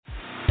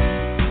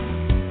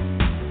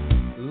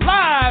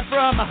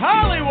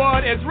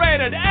Hollywood is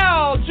rated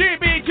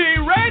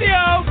LGBT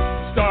Radio,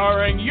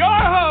 starring your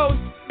host,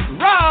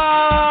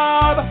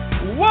 Rob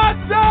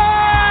Watson!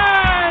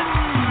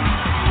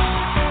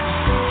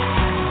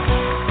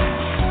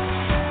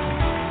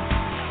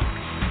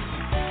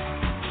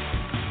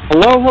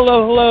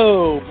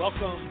 Hello.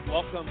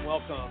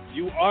 Welcome.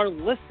 You are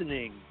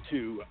listening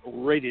to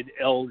Rated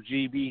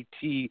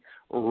LGBT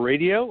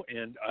Radio,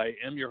 and I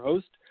am your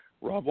host,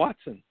 Rob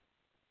Watson.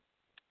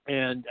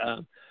 And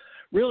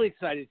really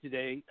excited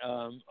today.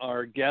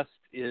 Our guest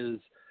is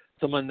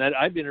someone that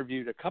I've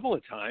interviewed a couple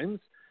of times.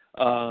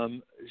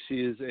 She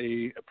is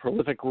a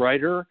prolific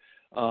writer,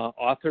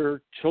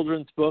 author,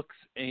 children's books,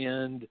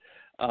 and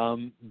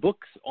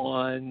books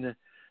on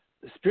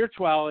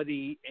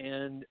spirituality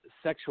and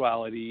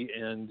sexuality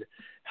and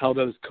how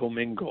those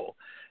commingle.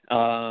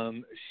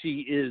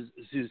 She is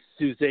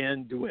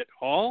Suzanne DeWitt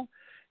Hall,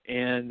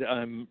 and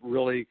I'm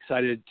really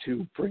excited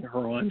to bring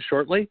her on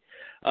shortly.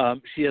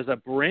 She has a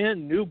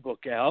brand new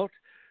book out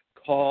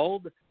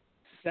called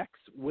Sex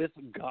with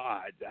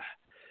God.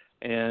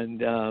 And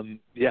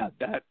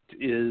that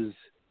is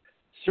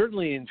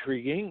certainly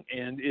intriguing,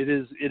 and it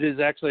is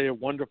actually a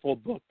wonderful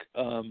book.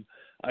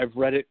 I've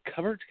read it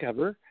cover to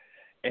cover,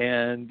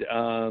 and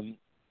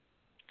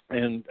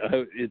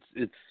it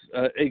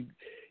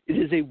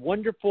is a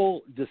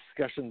wonderful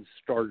discussion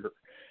starter.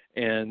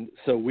 And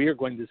so we are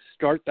going to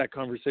start that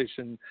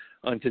conversation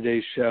on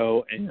today's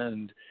show,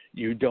 and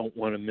you don't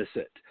want to miss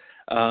it.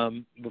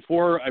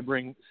 Before I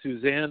bring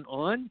Suzanne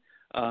on,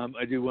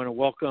 I do want to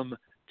welcome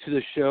to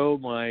the show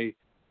my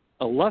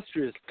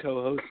illustrious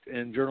co-host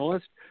and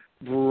journalist,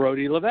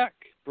 Brody Levesque.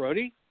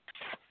 Brody?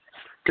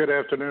 Good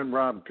afternoon,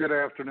 Rob. Good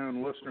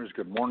afternoon, listeners.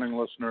 Good morning,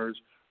 listeners.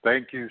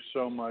 Thank you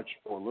so much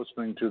for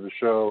listening to the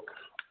show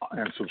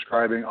and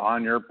subscribing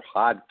on your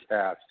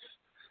podcasts.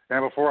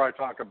 And before I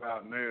talk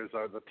about news,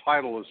 the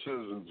title of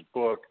Susan's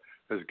book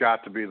has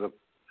got to be the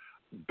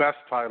best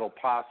title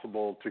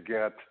possible to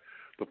get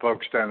the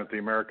folks down at the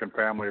American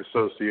Family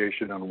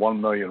Association and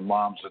 1 Million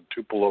Moms in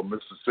Tupelo,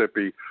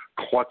 Mississippi,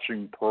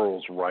 clutching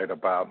pearls right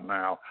about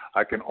now.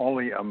 I can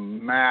only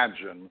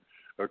imagine,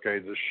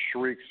 the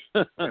shrieks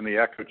in the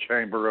echo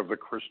chamber of the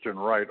Christian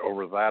right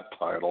over that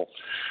title.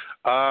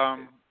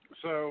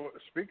 So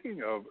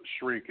speaking of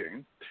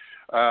shrieking,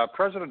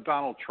 President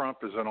Donald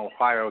Trump is in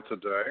Ohio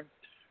today,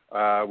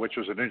 which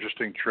was an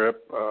interesting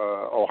trip.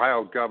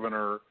 Ohio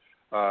Governor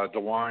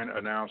DeWine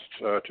announced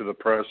to the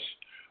press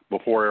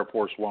before Air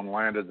Force One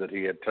landed that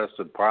he had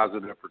tested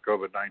positive for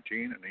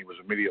COVID-19, and he was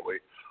immediately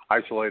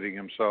isolating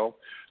himself.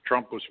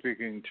 Trump was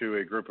speaking to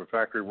a group of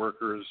factory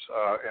workers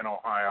in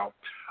Ohio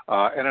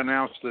and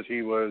announced that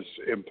he was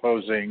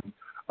imposing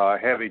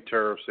heavy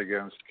tariffs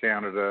against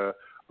Canada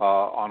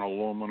on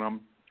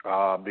aluminum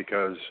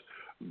because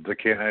the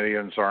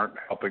Canadians aren't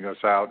helping us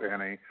out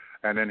any.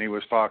 And then he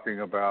was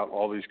talking about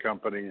all these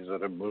companies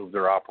that have moved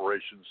their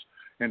operations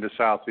into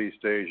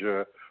Southeast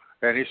Asia.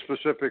 And he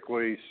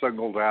specifically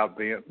singled out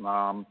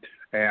Vietnam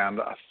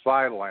and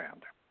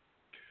Thailand.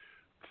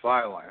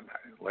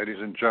 Ladies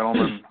and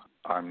gentlemen,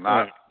 I'm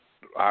not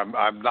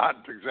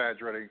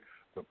exaggerating.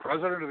 The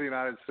President of the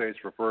United States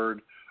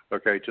referred,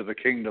 to the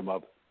kingdom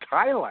of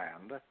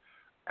Thailand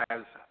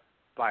as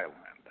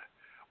Thailand.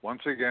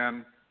 Once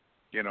again,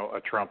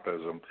 a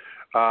Trumpism.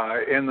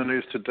 In the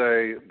news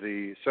today,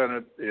 the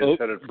Senate is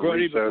headed for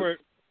Brody, recess.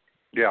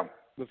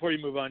 Before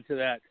you move on to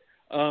that,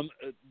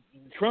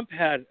 Trump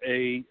had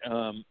a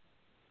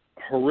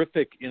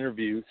horrific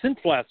interview since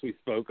last we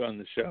spoke on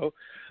the show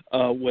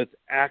with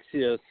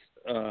Axios,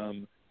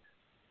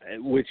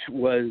 which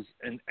was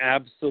an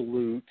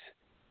absolute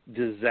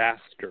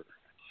disaster.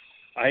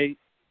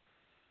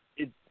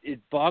 It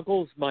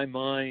boggles my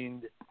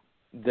mind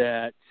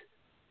that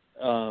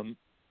the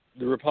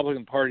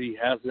Republican Party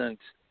hasn't.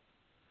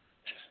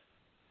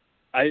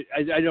 I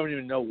don't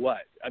even know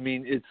what. I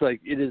mean, it's like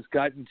it has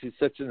gotten to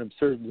such an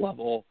absurd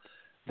level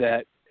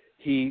that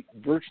he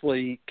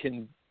virtually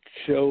can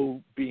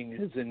show being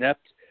as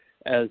inept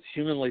as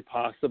humanly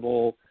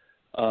possible,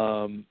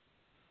 and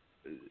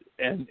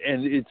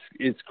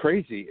it's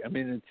crazy. I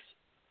mean,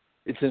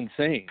 it's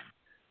insane.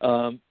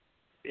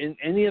 In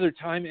any other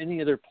time,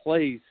 any other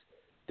place,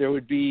 there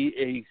would be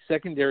a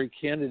secondary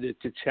candidate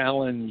to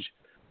challenge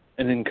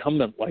an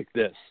incumbent like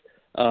this.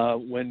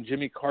 When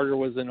Jimmy Carter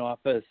was in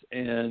office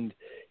and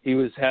he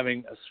was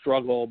having a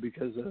struggle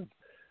because of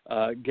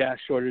gas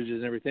shortages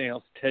and everything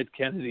else, Ted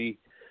Kennedy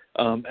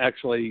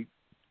actually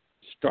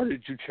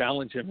started to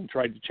challenge him and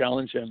tried to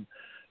challenge him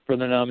for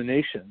the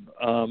nomination.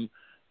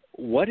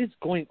 What is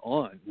going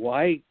on?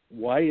 Why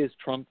has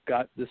Trump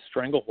got this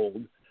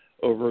stranglehold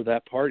over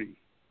that party?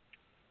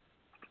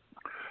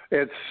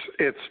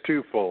 It's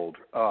twofold.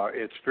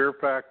 It's fear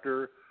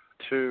factor.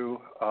 Two,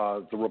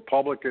 the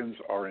Republicans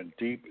are in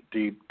deep,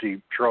 deep,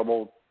 deep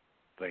trouble.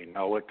 They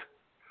know it.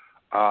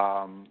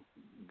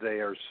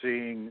 They are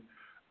seeing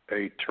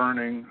a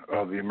turning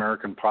of the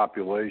American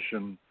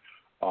population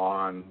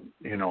on,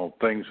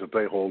 things that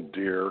they hold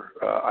dear.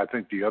 I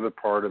think the other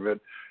part of it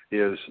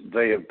is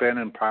they have been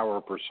in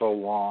power for so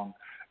long,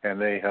 and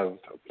they have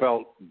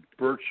felt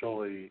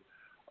virtually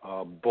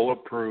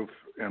bulletproof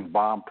and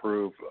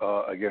bomb-proof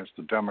against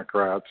the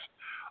Democrats,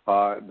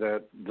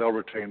 that they'll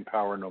retain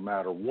power no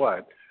matter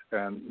what,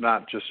 and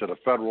not just at a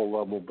federal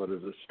level, but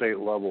at a state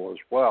level as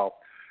well.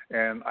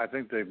 And I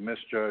think they've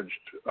misjudged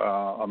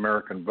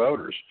American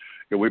voters.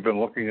 We've been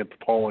looking at the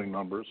polling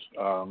numbers.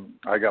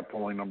 I got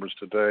polling numbers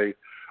today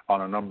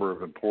on a number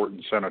of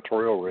important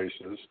senatorial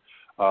races.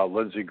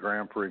 Lindsey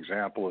Graham, for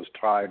example, is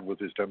tied with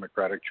his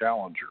Democratic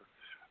challenger.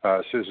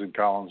 Susan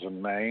Collins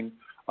in Maine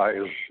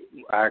is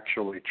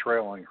actually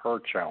trailing her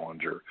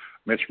challenger.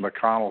 Mitch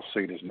McConnell's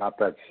seat is not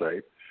that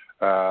safe.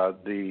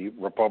 The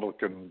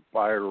Republican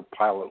fighter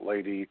pilot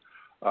lady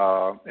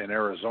in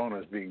Arizona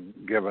is being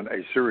given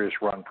a serious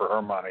run for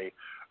her money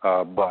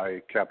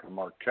by Captain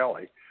Mark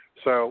Kelly.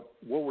 So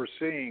what we're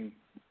seeing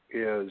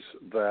is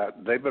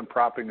that they've been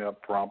propping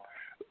up Trump.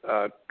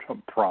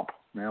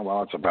 Yeah,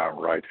 well, it's about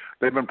right.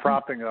 They've been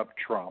propping up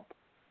Trump,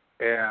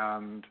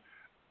 and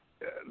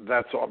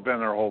that's been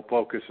their whole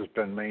focus, has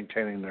been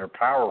maintaining their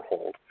power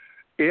hold.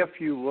 If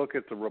you look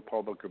at the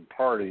Republican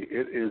Party,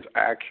 it is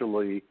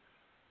actually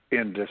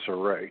in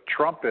disarray.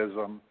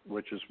 Trumpism,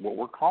 which is what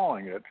we're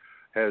calling it,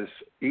 has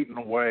eaten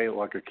away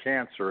like a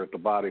cancer at the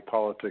body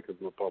politic of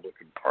the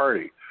Republican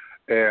Party.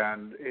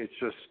 And it's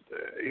just,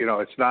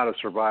 it's not a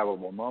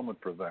survivable moment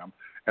for them,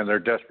 and they're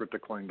desperate to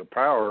cling to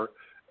power.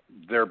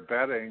 They're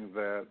betting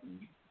that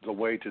the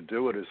way to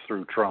do it is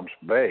through Trump's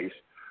base.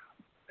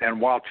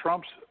 And while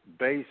Trump's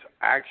base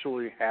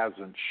actually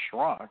hasn't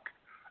shrunk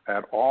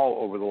at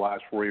all over the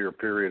last 4-year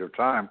period of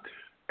time,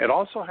 it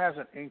also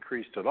hasn't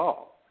increased at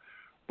all.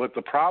 But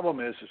the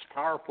problem is it's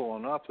powerful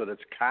enough that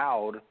it's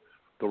cowed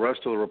the rest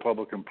of the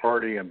Republican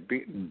Party and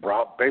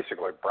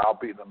basically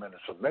browbeaten them into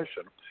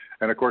submission.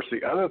 And, of course,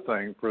 the other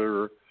thing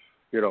for,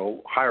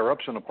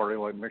 higher-ups in the party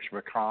like Mitch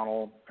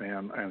McConnell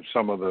and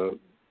some of the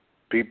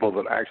people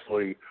that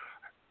actually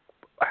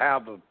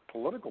have the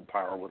political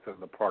power within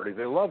the party,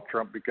 they love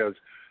Trump because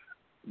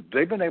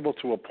they've been able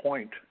to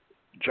appoint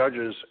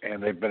judges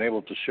and they've been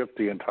able to shift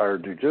the entire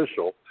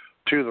judicial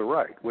to the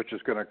right, which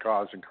is going to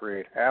cause and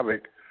create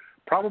havoc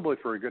probably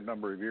for a good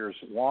number of years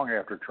long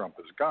after Trump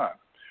is gone.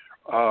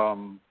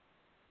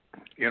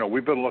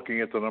 We've been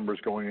looking at the numbers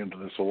going into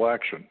this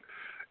election.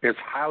 It's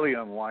highly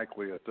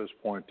unlikely at this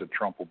point that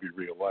Trump will be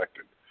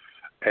reelected.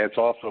 It's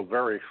also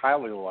very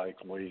highly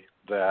likely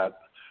that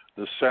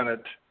the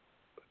Senate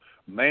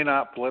may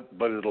not flip,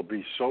 but it'll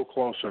be so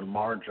close in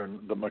margin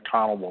that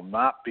McConnell will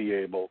not be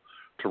able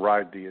to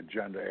ride the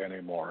agenda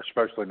anymore,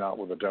 especially not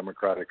with a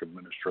Democratic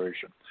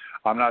administration.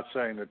 I'm not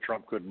saying that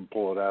Trump couldn't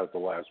pull it out at the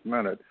last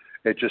minute.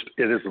 It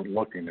isn't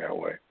looking that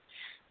way.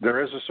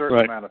 There is a certain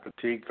amount of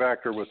fatigue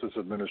factor with this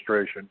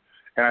administration,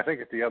 and I think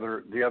at the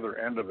other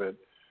end of it,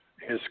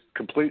 his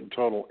complete and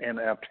total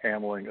inept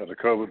handling of the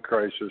COVID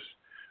crisis,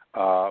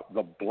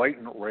 the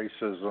blatant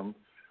racism,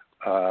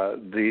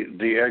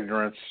 the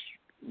ignorance,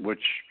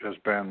 which has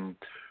been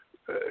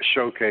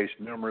showcased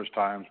numerous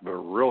times, but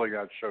really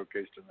got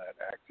showcased in that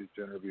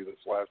Axios interview this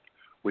last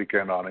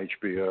weekend on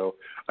HBO.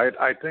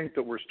 I think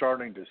that we're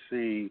starting to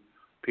see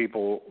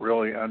people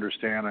really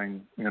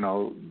understanding,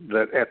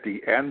 that at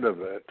the end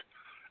of it,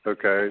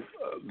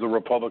 the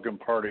Republican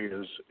Party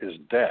is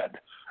dead,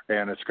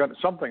 and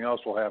something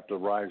else will have to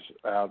rise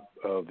out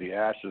of the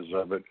ashes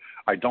of it.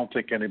 I don't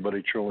think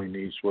anybody truly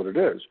needs what it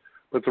is,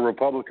 but the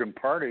Republican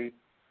Party,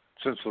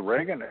 since the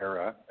Reagan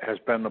era, has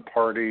been the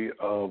party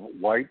of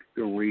white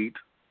elite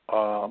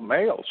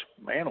males,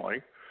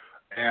 mainly,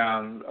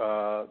 and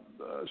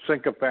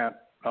sycophant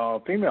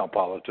female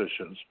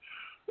politicians.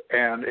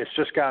 And it's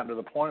just gotten to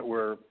the point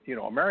where,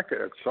 America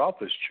itself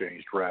has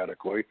changed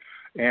radically,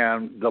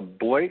 and the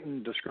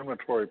blatant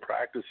discriminatory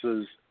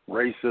practices,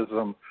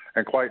 racism,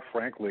 and quite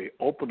frankly,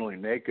 openly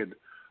naked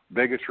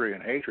bigotry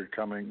and hatred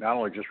coming not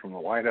only just from the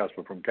White House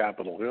but from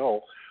Capitol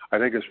Hill, I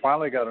think has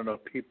finally got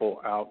enough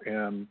people out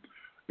in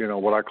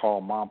what I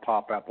call mom,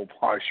 pop, apple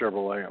pie,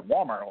 Chevrolet, and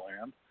Walmart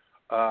land,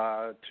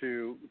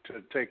 to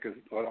take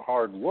a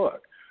hard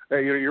look.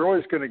 You're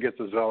always going to get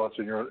the zealots,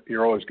 and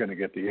you're always going to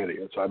get the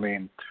idiots. I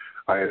mean,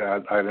 I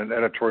had an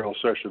editorial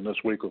session this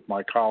week with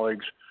my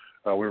colleagues.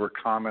 We were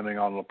commenting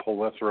on the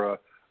plethora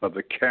of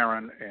the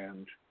Karen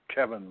and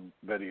Kevin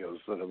videos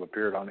that have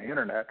appeared on the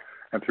internet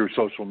and through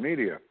social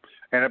media,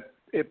 and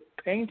it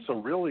paints a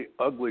really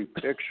ugly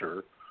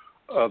picture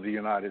of the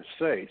United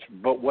States.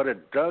 But what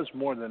it does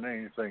more than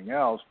anything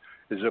else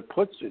is it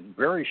puts in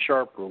very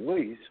sharp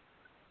relief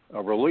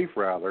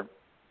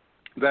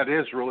that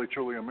is really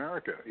truly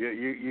America.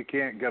 You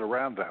can't get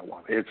around that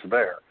one. It's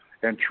there.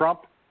 And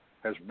Trump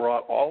has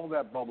brought all of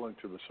that bubbling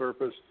to the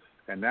surface,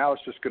 and now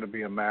it's just going to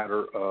be a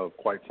matter of,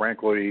 quite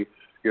frankly,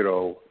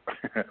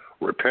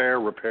 repair,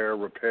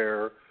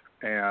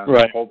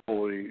 and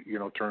hopefully,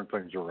 turn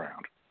things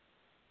around.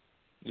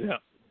 Yeah.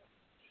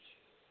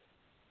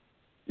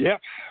 Yeah,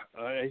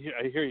 I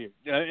hear you.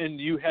 And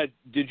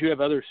did you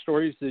have other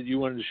stories that you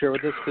wanted to share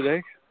with us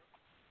today?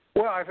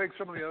 Well, I think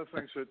some of the other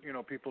things that,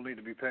 people need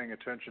to be paying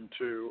attention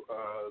to,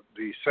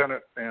 the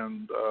Senate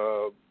and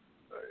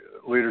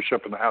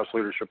leadership and the House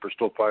leadership are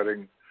still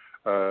fighting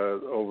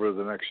over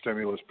the next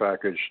stimulus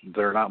package.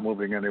 They're not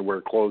moving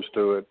anywhere close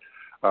to it.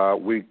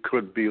 We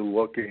could be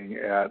looking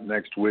at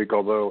next week,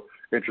 although,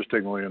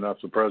 interestingly enough,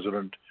 the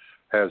president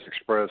has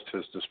expressed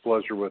his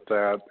displeasure with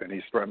that, and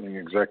he's threatening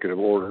executive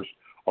orders,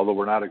 although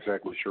we're not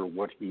exactly sure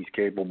what he's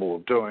capable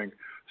of doing,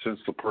 since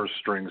the purse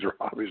strings are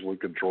obviously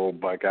controlled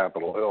by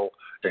Capitol Hill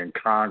and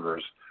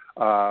Congress.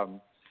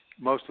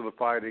 Most of the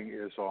fighting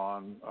is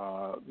on,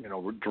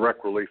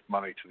 direct relief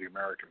money to the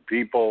American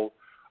people.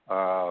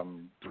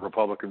 The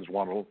Republicans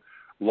want to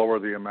lower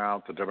the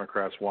amount. The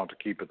Democrats want to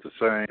keep it the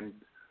same.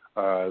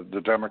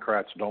 The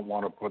Democrats don't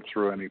want to put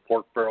through any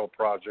pork barrel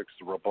projects.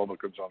 The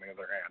Republicans, on the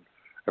other hand,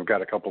 have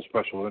got a couple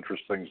special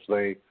interest things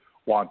they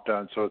want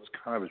done. So it's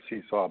kind of a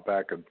seesaw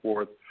back and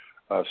forth.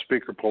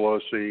 Speaker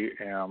Pelosi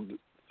and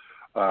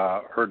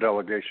her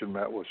delegation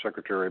met with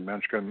Secretary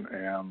Mencken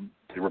and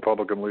the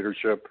Republican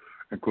leadership,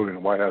 including the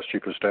White House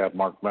Chief of Staff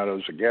Mark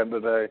Meadows, again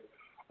today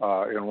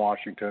in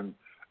Washington.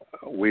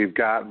 We've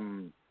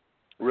gotten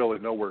really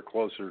nowhere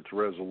closer to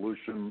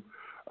resolution.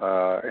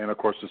 And, of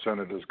course, the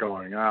Senate is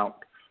going out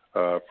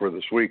for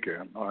this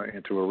weekend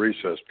into a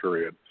recess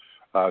period.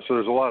 So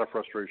there's a lot of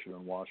frustration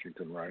in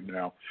Washington right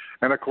now.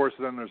 And, of course,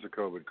 then there's the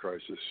COVID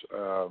crisis.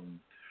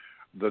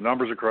 The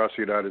numbers across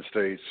the United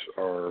States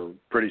are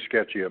pretty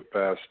sketchy at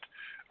best.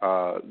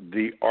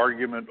 The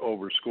argument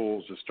over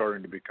schools is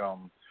starting to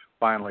become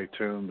finely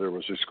tuned. There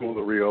was a school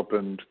that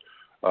reopened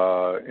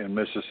in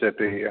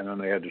Mississippi, and then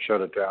they had to shut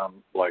it down,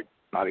 like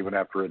not even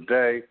after a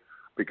day,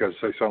 because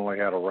they suddenly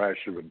had a rash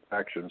of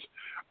infections.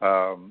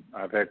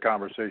 I've had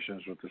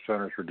conversations with the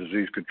Centers for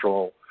Disease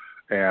Control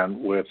and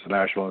with the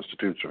National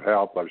Institutes of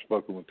Health. I've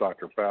spoken with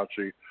Dr.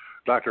 Fauci.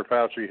 Dr.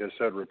 Fauci has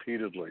said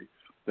repeatedly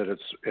that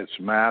it's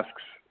masks,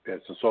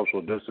 it's the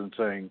social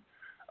distancing,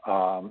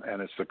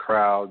 and it's the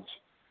crowds,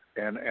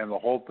 and the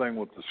whole thing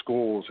with the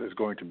schools is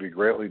going to be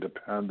greatly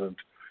dependent,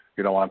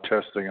 on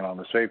testing and on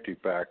the safety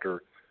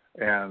factor.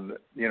 And,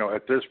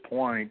 at this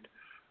point,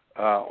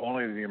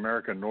 only the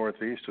American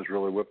Northeast has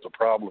really whipped the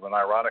problem. And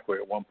ironically,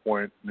 at one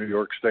point, New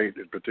York State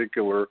in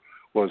particular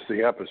was the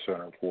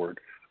epicenter for it.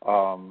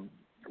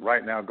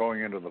 Right now,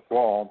 going into the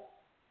fall,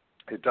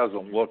 it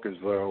doesn't look as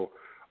though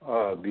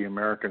the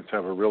Americans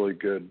have a really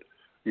good,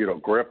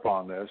 grip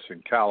on this.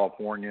 In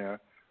California,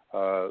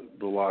 the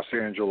Los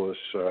Angeles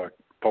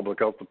Public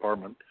Health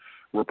Department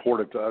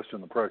reported to us in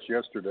the press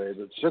yesterday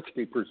that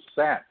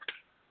 60%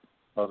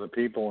 of the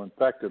people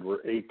infected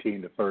were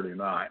 18 to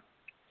 39.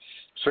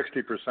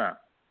 60%.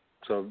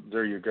 So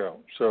there you go.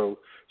 So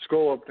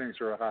school openings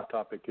are a hot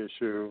topic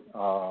issue.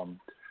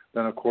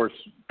 Then, of course,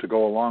 to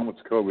go along with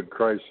the COVID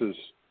crisis,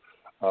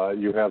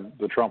 you have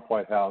the Trump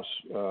White House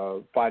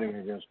fighting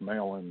against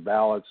mail-in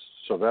ballots.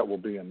 So that will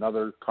be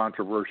another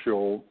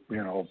controversial,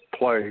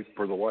 play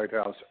for the White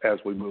House as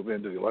we move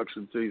into the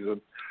election season.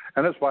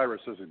 And this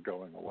virus isn't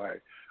going away.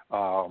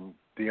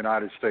 The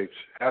United States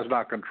has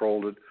not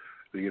controlled it.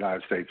 The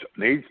United States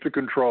needs to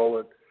control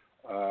it.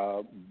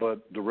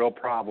 But the real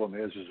problem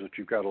is that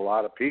you've got a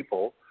lot of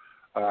people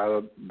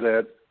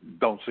that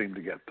don't seem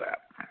to get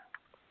that.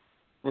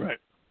 Right.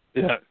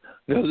 Yeah.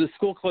 No, the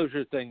school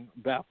closure thing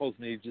baffles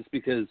me just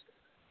because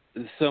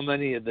so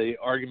many of the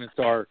arguments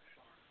are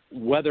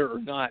whether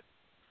or not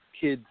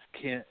kids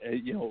can't,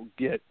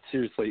 get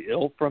seriously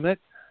ill from it,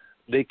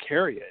 they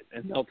carry it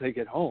and they'll take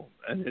it home.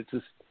 And it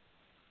just,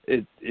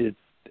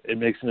 it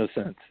makes no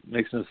sense. It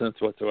makes no sense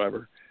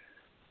whatsoever.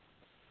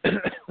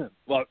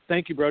 Well,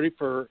 thank you, Brody,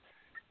 for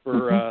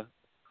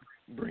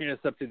bringing us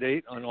up to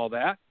date on all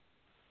that.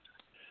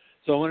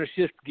 So I want to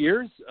shift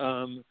gears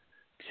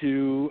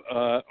to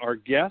our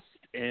guest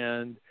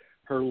and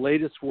her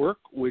latest work,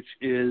 which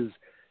is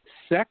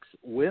Sex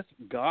with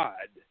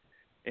God.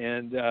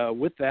 And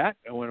with that,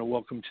 I want to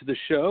welcome to the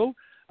show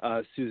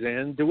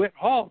Suzanne DeWitt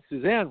Hall.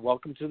 Suzanne,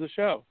 welcome to the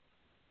show.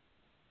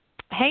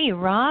 Hey,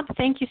 Rob.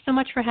 Thank you so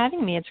much for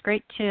having me. It's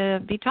great to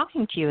be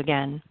talking to you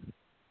again.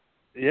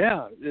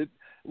 Yeah.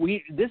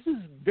 This is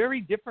very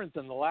different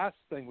than the last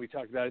thing we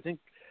talked about. I think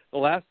the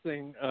last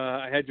thing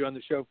I had you on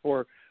the show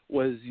for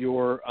was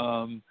your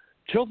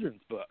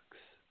children's books.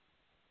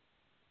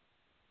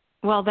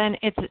 Well, then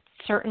it's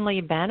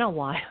certainly been a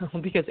while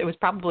because it was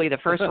probably the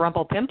first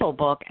Rumplepimple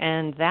book,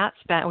 and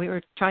we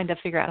were trying to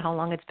figure out how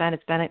long it's been.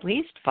 It's been at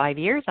least 5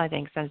 years, I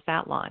think, since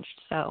that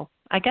launched. So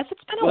I guess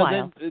it's been a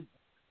while.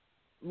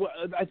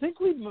 I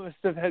think we must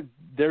have had.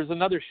 There's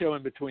another show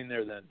in between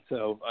there then.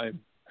 So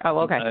Oh,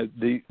 okay.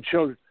 The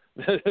children,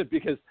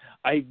 because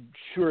I'm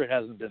sure it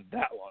hasn't been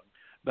that long.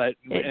 But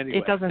anyway,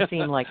 it doesn't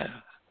seem like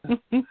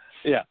it.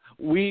 Yeah,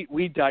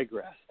 we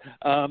digress.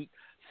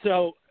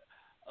 So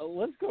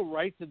let's go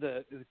right to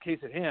the case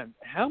at hand.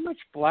 How much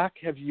flack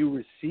have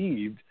you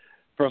received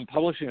from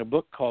publishing a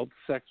book called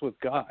Sex with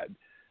God?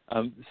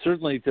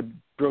 Certainly, to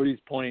Brody's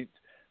point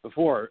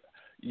before,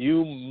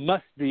 you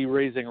must be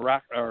raising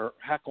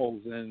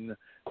hackles in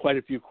quite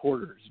a few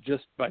quarters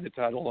just by the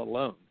title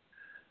alone.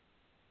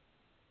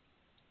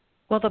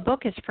 Well, the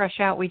book is fresh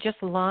out. We just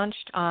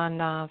launched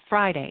on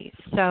Friday,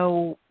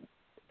 so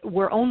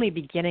we're only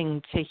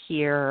beginning to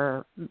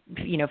hear,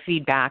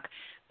 feedback.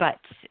 but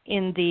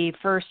in the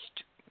first,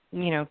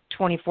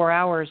 24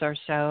 hours or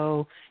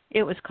so,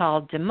 it was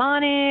called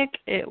demonic,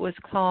 it was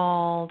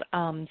called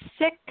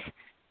sick,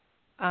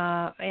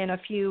 and a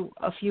few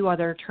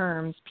other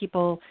terms.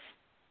 People,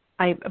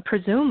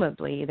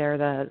 presumably they're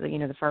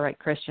the far right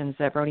Christians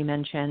that Brody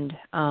mentioned,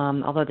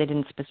 although they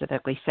didn't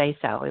specifically say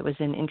so. It was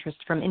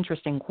from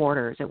interesting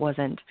quarters. It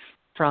wasn't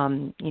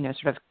from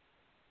sort of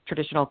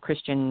traditional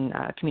Christian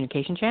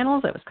communication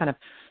channels. It was kind of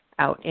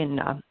out in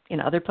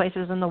other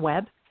places on the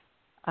web.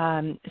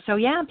 So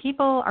yeah,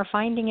 people are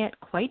finding it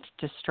quite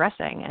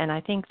distressing, and I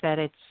think that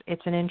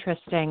it's an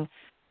interesting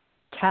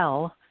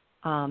tell,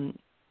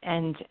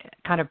 and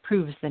kind of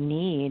proves the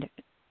need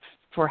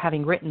for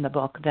having written the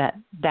book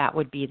that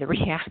would be the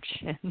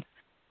reaction.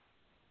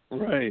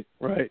 Right.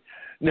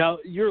 Now,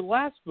 your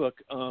last book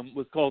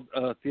was called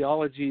A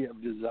Theology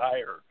of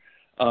Desire.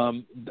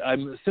 I'm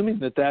assuming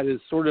that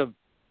is sort of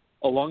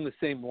along the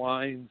same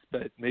lines,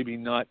 but maybe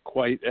not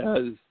quite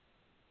as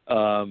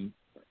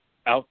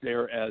out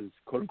there as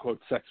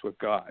quote-unquote Sex with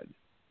God.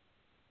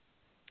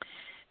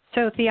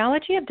 So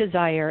Theology of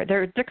Desire,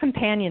 they're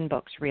companion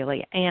books,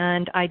 really,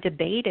 and I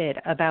debated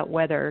about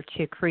whether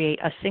to create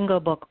a single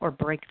book or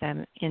break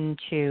them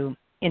into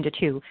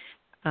two,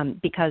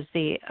 because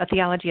A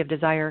Theology of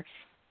Desire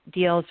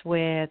deals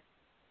with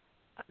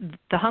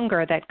the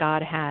hunger that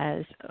God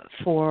has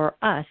for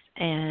us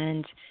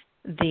and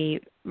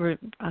the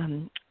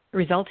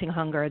resulting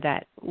hunger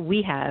that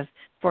we have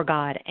for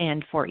God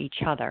and for each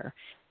other.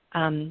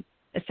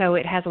 So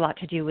it has a lot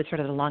to do with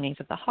sort of the longings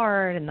of the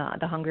heart and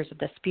the hungers of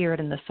the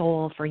spirit and the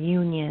soul for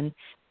union.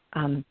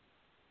 And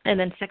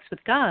then Sex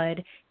with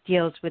God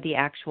deals with the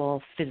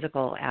actual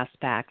physical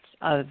aspects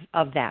of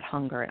that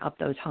hunger, of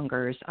those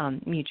hungers,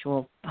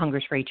 mutual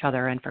hungers for each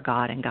other and for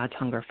God and God's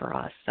hunger for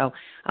us. So,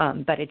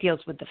 but it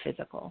deals with the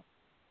physical.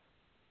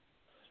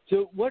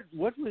 So what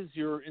was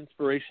your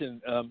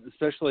inspiration,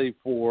 especially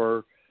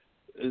for,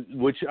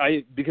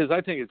 because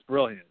I think it's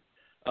brilliant.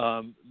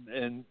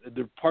 And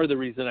part of the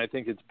reason I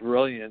think it's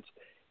brilliant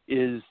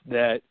is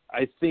that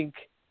I think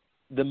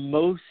the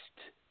most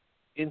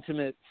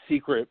intimate,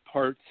 secret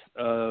parts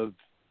of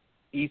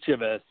each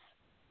of us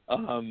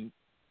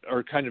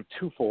are kind of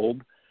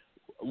twofold.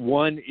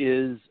 One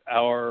is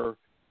our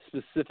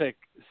specific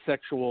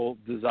sexual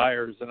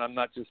desires, and I'm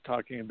not just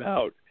talking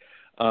about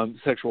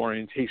sexual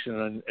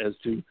orientation as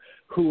to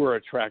who we're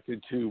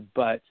attracted to,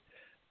 but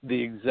the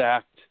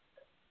exact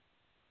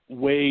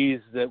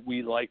ways that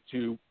we like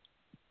to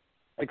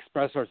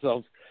express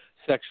ourselves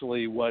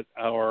sexually, what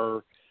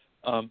our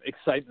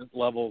excitement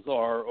levels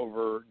are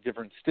over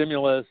different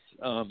stimulus,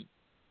 and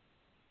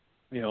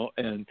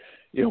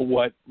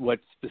what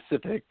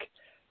specific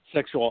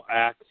sexual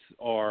acts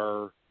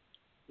are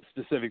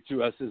specific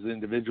to us as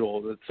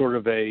individuals. It's sort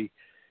of a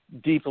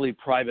deeply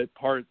private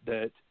part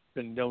that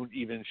we don't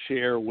even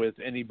share with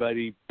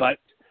anybody but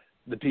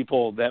the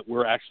people that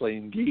we're actually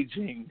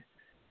engaging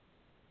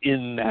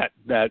in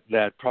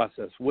that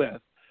process with.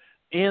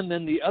 And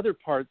then the other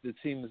part that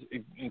seems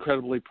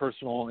incredibly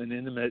personal and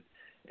intimate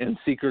and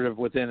secretive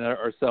within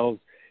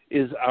ourselves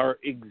is our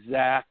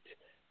exact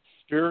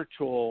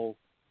spiritual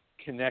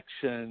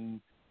connection,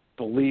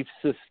 belief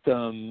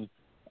system,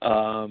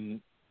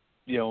 and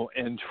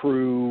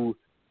true,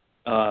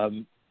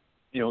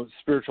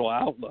 spiritual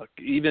outlook.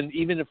 Even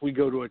if we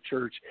go to a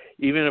church,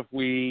 even if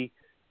we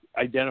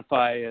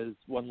identify as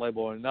one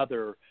label or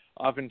another,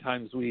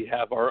 oftentimes we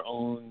have our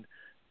own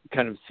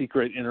kind of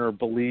secret inner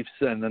beliefs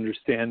and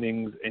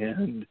understandings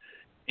and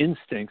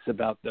instincts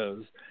about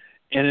those.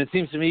 And it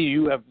seems to me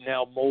you have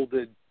now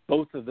molded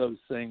both of those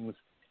things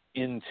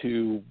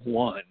into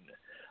one.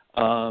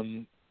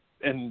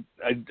 And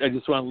I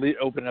just want to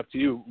open up to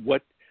you.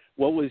 What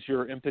was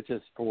your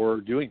impetus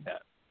for doing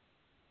that?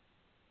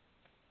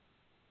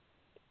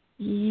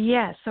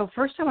 Yes. So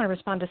first I want to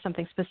respond to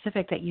something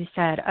specific that you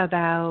said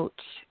about,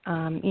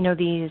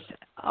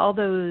 all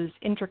those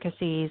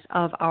intricacies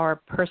of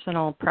our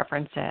personal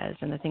preferences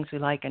and the things we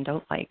like and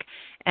don't like.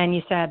 And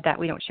you said that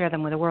we don't share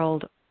them with the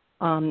world,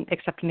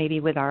 except maybe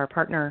with our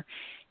partner.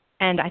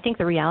 And I think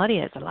the reality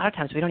is a lot of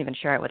times we don't even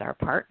share it with our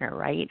partner,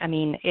 right? I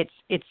mean,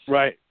 it's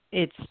right.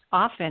 It's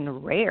often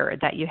rare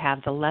that you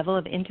have the level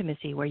of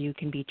intimacy where you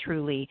can be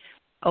truly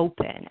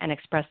open and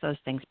express those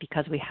things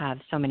because we have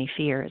so many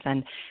fears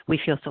and we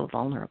feel so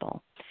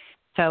vulnerable.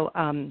 So,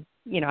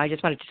 I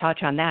just wanted to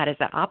touch on that, is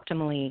that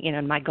optimally,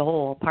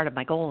 part of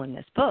my goal in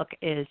this book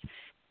is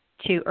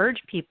to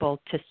urge people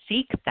to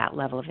seek that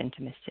level of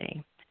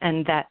intimacy,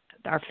 and that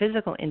our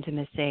physical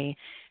intimacy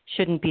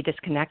shouldn't be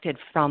disconnected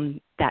from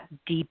that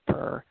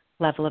deeper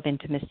level of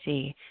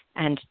intimacy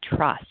and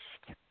trust.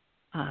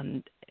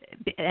 And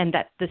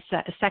that the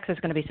sex is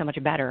going to be so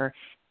much better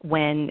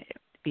when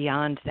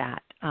beyond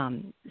that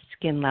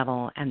skin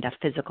level and the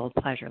physical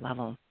pleasure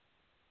level.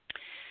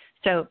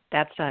 So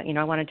that's, I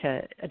wanted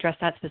to address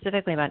that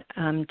specifically, but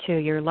to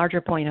your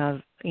larger point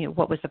of,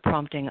 what was the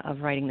prompting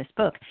of writing this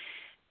book.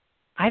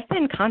 I've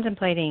been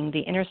contemplating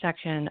the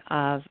intersection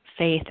of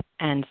faith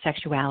and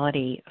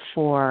sexuality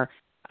for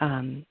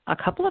a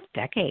couple of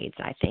decades,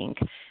 I think.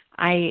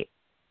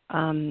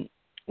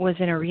 was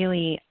in a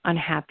really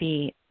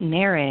unhappy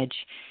marriage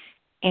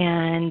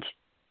and,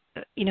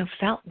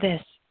 felt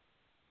this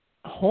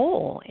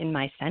hole in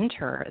my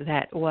center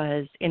that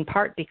was in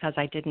part because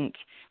I didn't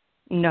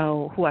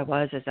know who I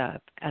was as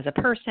a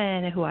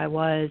person, who I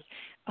was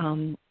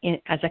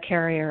as a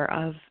carrier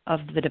of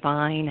the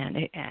divine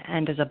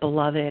and as a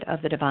beloved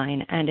of the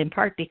divine, and in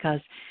part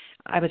because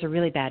I was a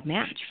really bad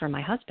match for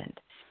my husband.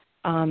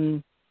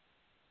 And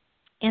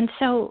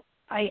so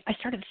I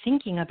started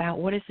thinking about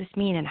what does this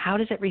mean and how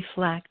does it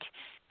reflect,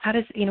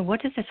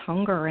 what does this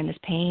hunger and this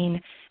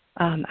pain,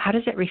 how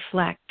does it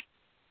reflect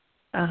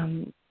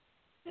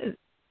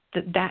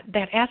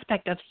that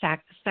aspect of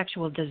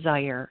sexual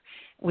desire,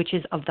 which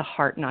is of the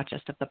heart, not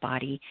just of the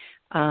body.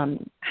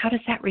 How does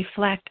that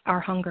reflect our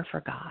hunger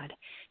for God?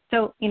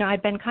 So,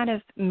 I've been kind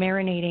of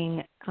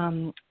marinating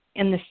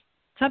in this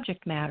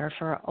subject matter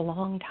for a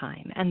long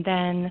time, and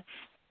then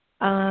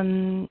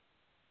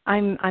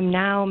I'm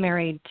now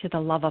married to the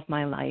love of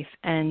my life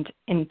and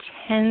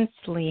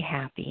intensely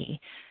happy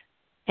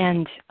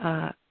and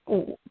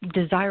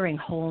desiring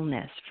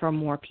wholeness for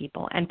more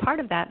people. And part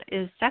of that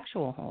is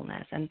sexual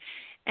wholeness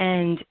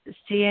and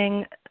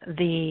seeing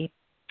the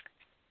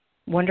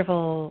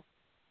wonderful,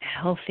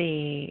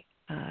 healthy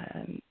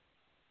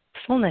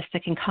fullness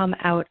that can come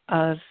out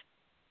of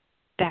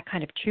that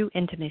kind of true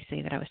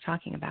intimacy that I was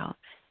talking about.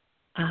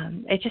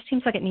 It just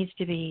seems like it needs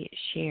to be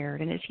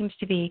shared, and it seems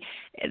to be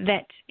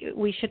that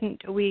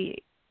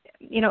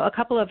a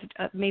couple of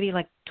maybe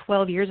like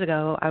 12 years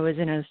ago, I was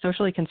in a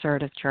socially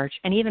conservative church,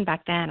 and even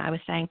back then I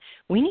was saying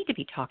we need to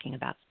be talking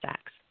about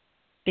sex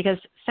because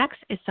sex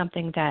is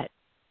something that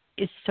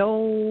is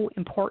so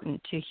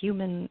important to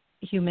human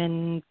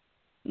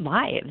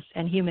lives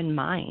and human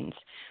minds.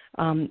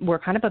 We're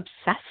kind of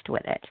obsessed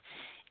with it,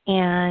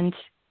 and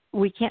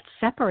we can't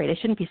separate. It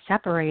shouldn't be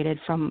separated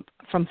from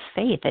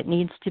faith. It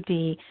needs to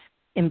be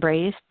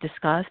embraced,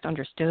 discussed,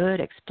 understood,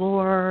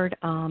 explored,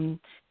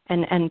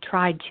 and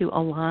tried to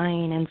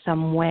align in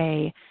some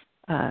way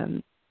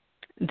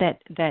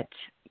that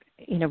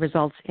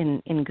results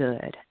in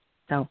good.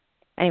 So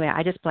anyway,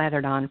 I just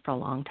blathered on for a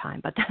long time,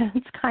 but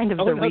that's kind of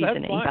the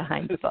reasoning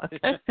behind the book.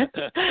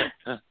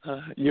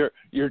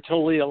 You're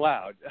totally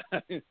allowed.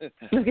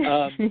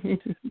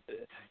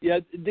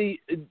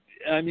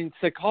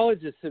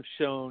 Psychologists have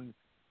shown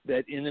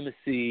that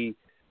intimacy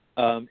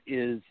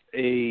is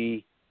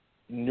a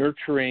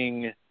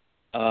nurturing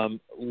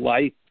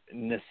life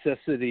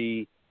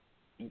necessity,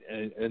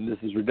 and this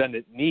is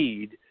redundant,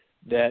 need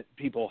that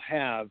people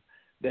have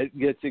that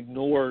gets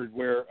ignored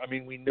where,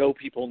 we know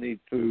people need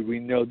food, we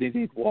know they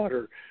need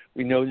water,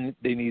 we know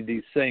they need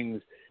these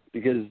things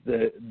because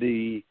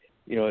it's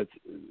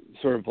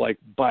sort of like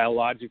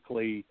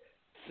biologically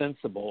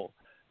sensible,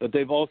 but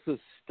they've also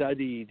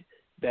studied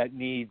that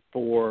need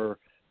for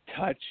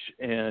touch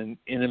and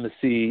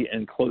intimacy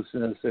and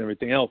closeness and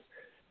everything else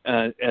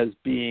as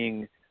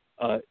being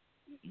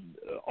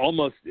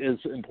almost as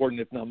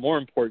important, if not more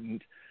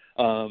important,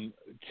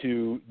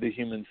 to the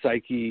human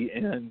psyche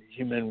and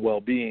human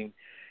well-being.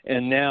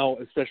 And now,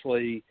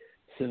 especially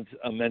since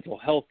mental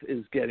health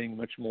is getting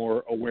much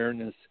more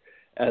awareness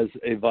as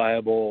a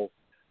viable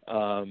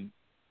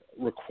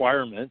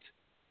requirement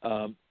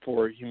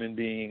for human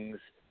beings,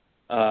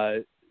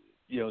 that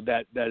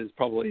is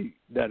probably,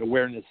 that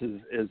awareness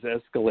is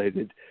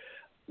escalated.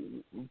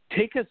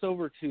 Take us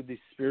over to the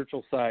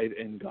spiritual side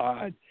and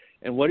God,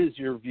 and what is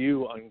your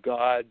view on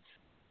God's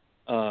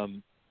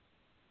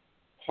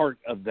part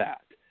of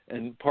that,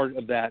 and part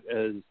of that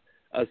as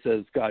us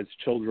as God's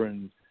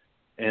children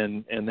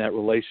and that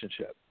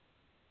relationship?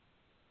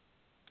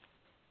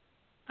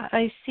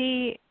 I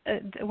see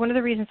one of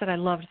the reasons that I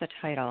loved the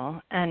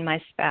title, and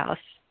my spouse,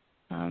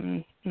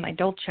 my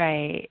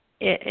Dolce,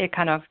 it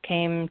kind of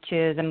came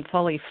to them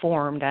fully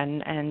formed,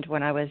 and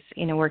when I was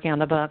working on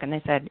the book and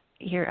they said,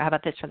 here, how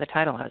about this for the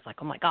title, I was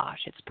like, oh my gosh,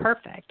 it's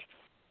perfect,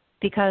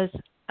 because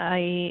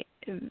I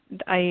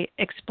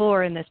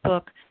explore in this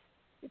book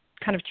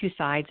kind of two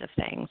sides of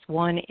things.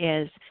 One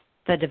is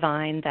the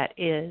divine that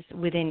is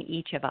within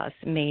each of us,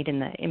 made in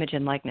the image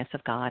and likeness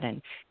of God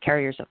and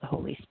carriers of the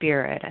Holy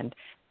Spirit. And,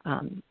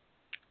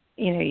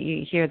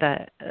 you hear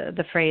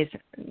the phrase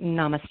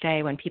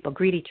namaste when people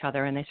greet each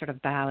other and they sort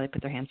of bow, they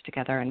put their hands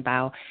together and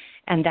bow.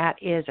 And that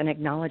is an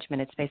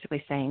acknowledgement. It's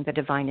basically saying the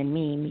divine in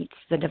me meets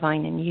the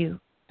divine in you,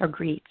 or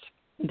greets.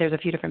 There's a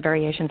few different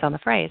variations on the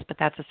phrase, but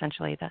that's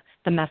essentially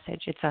the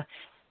message. It's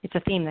a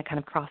theme that kind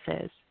of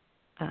crosses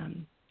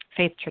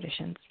faith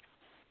traditions.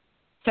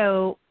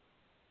 So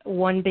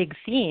one big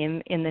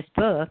theme in this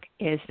book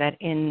is that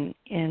in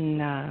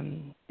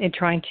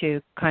trying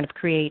to kind of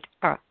create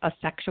a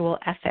sexual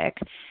ethic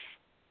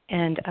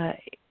and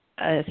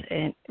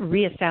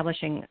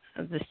reestablishing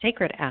the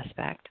sacred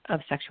aspect of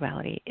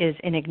sexuality is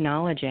in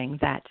acknowledging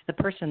that the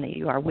person that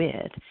you are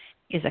with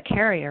is a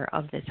carrier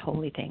of this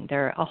holy thing.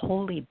 They're a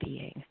holy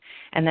being,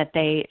 and that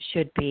they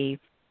should be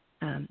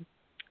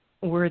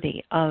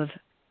worthy of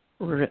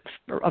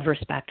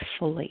respect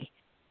fully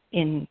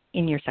in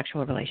your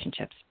sexual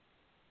relationships.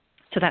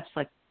 So that's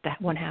like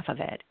that one half of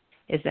it,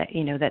 is that,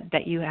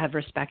 that you have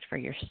respect for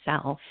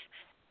yourself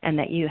and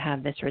that you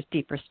have this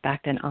deep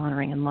respect and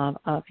honoring and love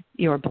of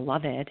your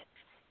beloved,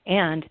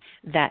 and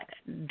that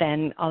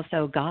then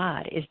also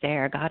God is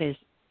there. God is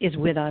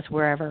with us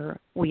wherever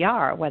we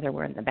are, whether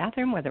we're in the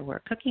bathroom, whether we're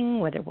cooking,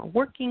 whether we're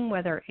working,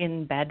 whether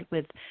in bed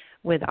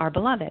with our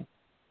beloved.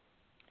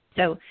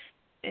 So,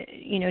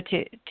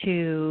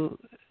 to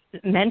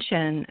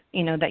mention,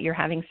 that you're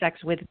having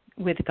sex with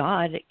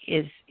God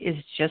is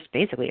just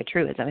basically a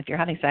truism. If you're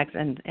having sex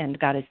and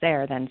God is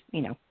there, then,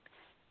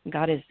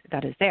 God is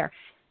there.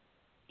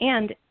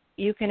 And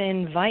you can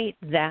invite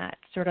that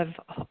sort of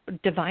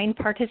divine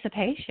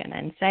participation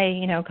and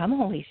say, come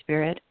Holy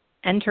Spirit,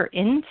 enter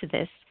into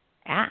this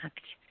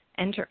act,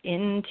 enter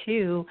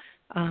into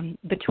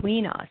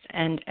between us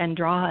and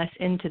draw us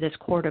into this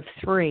cord of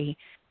three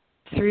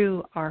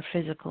through our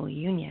physical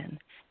union.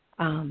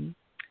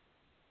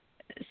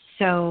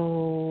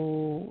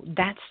 So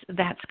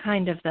that's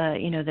kind of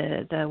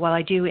the while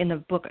I do in the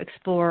book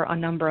explore a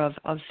number of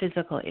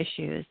physical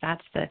issues,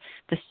 that's the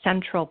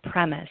central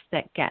premise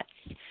that gets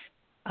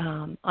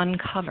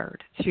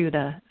uncovered through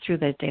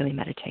the daily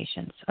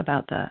meditations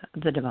about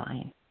the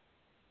divine.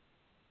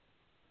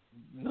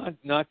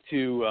 Not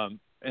to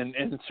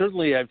and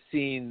certainly I've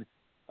seen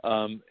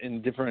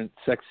in different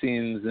sex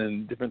scenes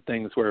and different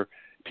things where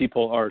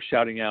people are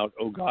shouting out,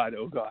 "Oh God,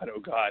 oh God,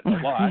 oh God," a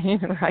lot.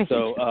 Right.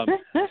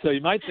 So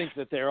you might think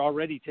that they're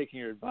already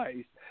taking your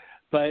advice,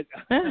 but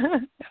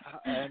there's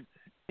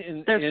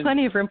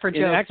plenty of room for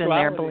jokes in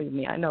there. Believe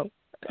me, I know.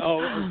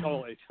 Oh,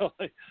 totally.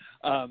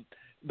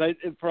 But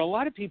for a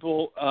lot of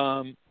people,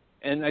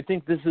 and I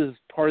think this is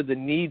part of the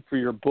need for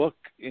your book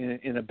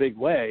in a big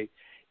way,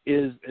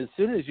 is as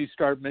soon as you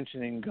start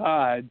mentioning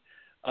God,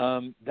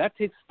 that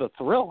takes the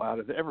thrill out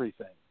of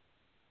everything.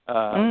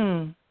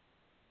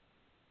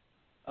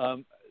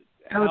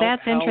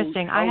 That's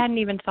interesting. I hadn't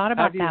even thought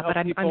about that, but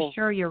I'm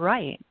sure you're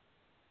right.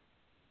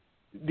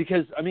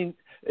 Because, I mean,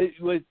 it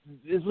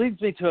leads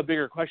me to a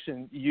bigger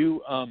question.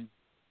 You,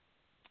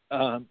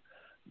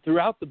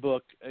 throughout the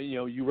book,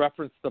 you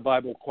reference the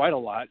Bible quite a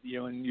lot,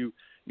 and you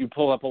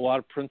pull up a lot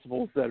of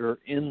principles that are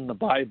in the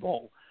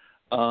Bible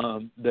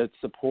that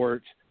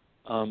support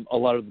a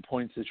lot of the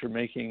points that you're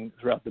making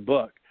throughout the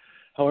book.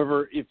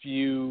 However, if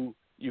you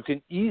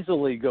can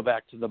easily go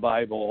back to the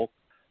Bible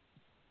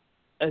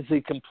as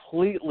a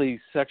completely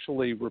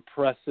sexually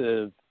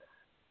repressive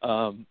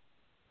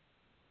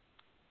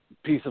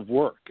piece of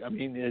work. I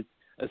mean,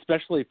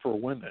 especially for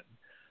women.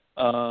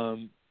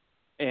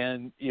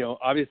 And,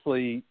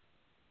 obviously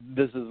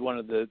this is one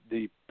of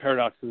the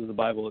paradoxes of the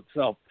Bible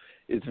itself.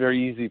 It's very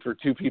easy for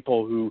two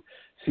people who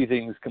see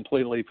things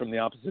completely from the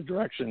opposite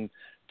direction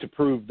to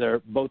prove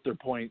both their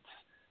points,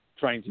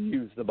 trying to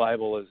use the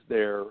Bible as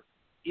their.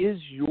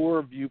 Is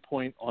your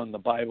viewpoint on the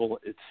Bible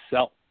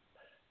itself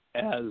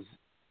as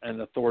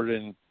an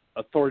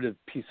authoritative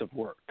piece of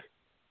work?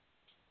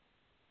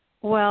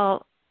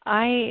 Well,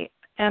 I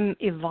am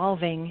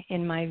evolving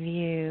in my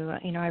view.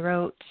 I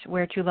wrote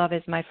Where True Love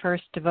Is, my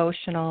first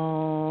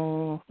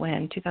devotional,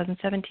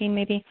 2017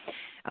 maybe,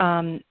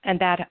 and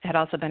that had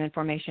also been in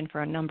formation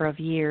for a number of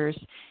years.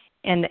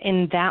 And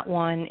in that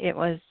one, it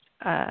was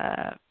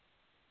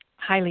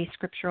highly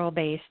scriptural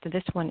based.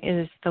 This one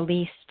is the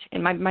least.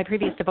 In my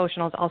previous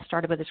devotionals all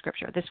started with a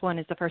scripture. This one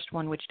is the first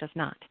one which does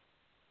not.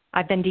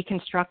 I've been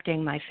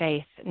deconstructing my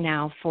faith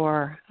now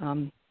for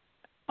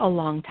a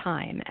long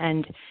time,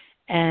 and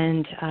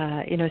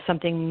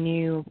something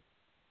new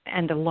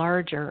and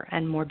larger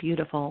and more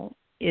beautiful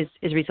is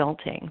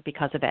resulting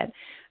because of it.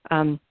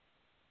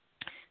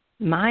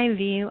 My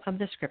view of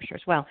the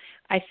scriptures, well,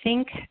 I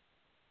think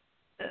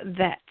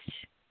that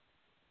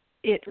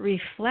it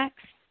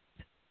reflects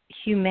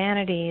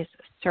humanity's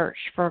search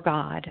for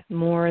God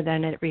more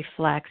than it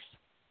reflects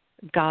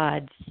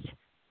God's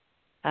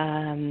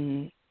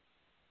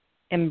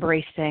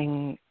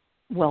embracing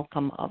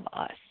welcome of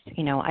us.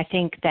 I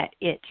think that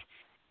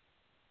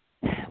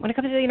when it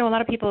comes to, a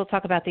lot of people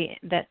talk about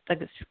that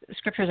the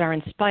scriptures are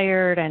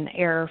inspired and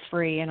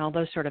error-free and all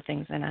those sort of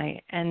things.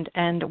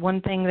 And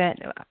one thing that,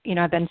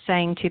 I've been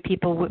saying to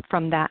people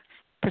from that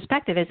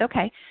perspective is,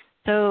 okay,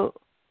 so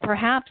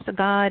perhaps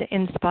God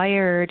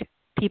inspired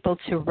people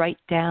to write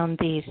down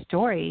these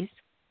stories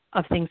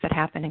of things that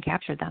happened and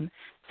captured them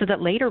so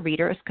that later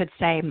readers could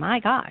say, my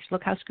gosh,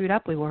 look how screwed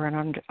up we were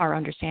in our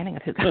understanding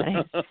of who God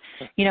is.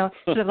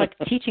 Sort of like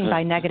teaching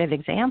by negative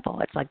example.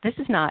 It's like, this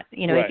is not,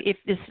 right.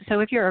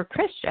 If you're a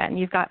Christian,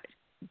 you've got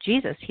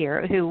Jesus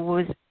here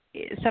who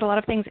said a lot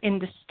of things in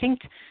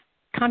distinct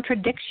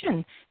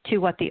contradiction to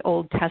what the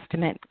Old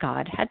Testament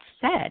God had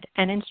said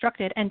and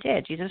instructed and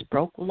did. Jesus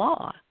broke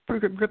law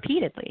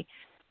repeatedly.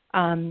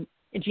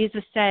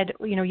 Jesus said,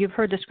 you've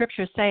heard the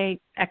scriptures say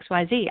X,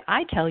 Y, Z.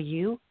 I tell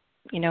you,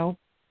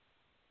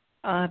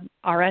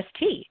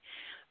 RST.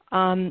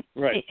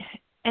 Right.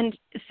 And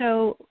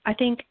so I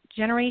think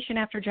generation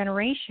after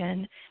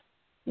generation,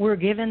 we're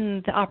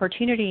given the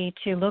opportunity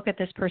to look at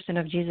this person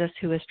of Jesus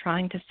who is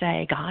trying to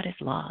say God is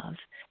love.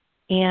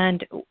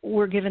 And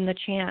we're given the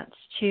chance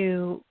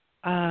to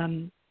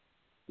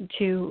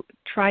to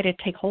try to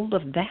take hold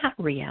of that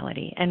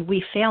reality, and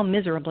we fail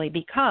miserably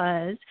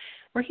because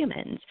we're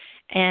humans,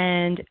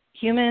 and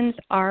humans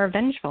are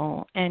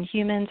vengeful, and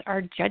humans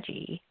are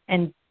judgy,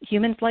 and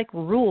humans like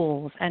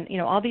rules, and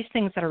all these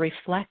things that are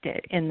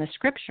reflected in the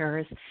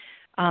scriptures.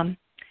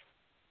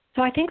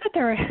 So I think that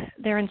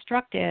they're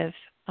instructive.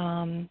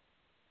 And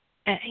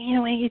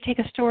you take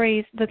the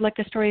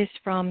stories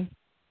from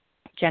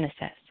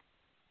Genesis.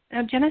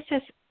 Now,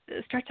 Genesis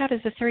starts out as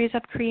a series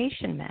of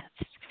creation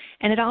myths,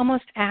 and it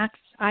almost acts,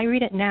 I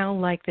read it now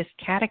like this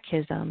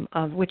catechism,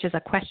 which is a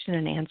question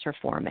and answer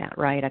format,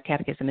 right? A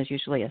catechism is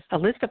usually a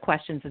list of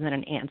questions and then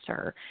an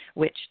answer,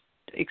 which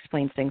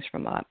explains things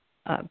from a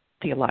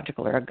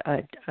theological or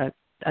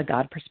a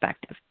God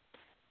perspective.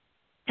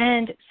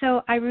 And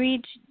so I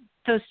read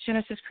those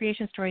Genesis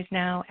creation stories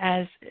now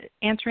as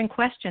answering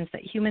questions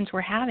that humans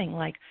were having,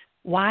 like,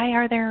 why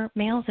are there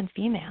males and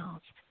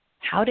females?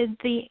 How did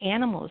the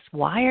animals,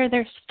 why are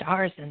there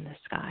stars in the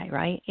sky,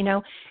 right?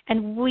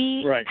 And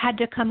we had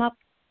to come up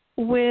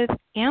with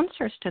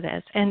answers to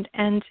this.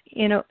 And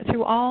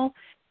through all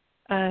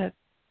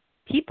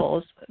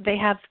peoples, they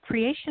have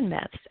creation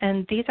myths.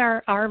 And these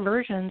are our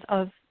versions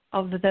of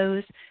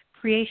those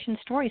creation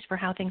stories for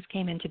how things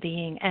came into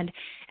being, and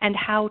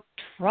how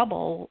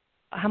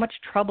much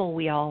trouble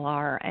we all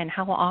are, and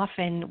how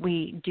often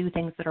we do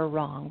things that are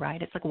wrong,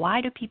 right? It's like, why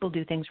do people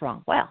do things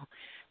wrong? Well,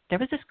 there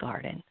was this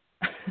garden.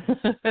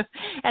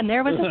 And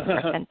there was a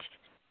serpent.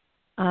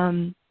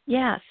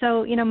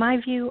 So, my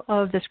view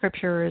of the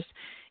scriptures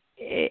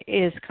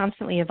is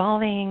constantly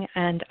evolving,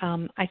 and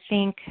I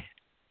think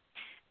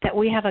that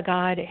we have a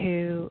God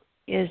who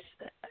is,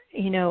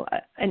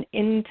 an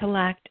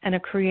intellect and a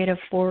creative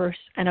force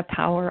and a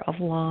power of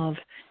love,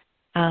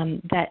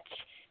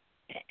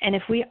 and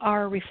if we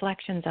are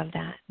reflections of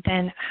that,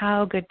 then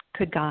how good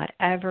could God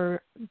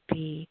ever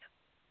be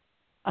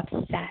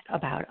upset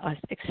about us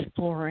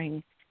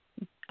exploring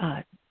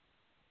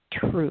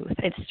truth?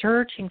 It's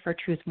searching for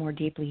truth more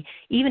deeply,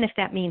 even if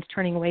that means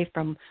turning away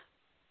from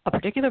a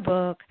particular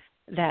book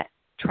that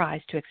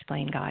tries to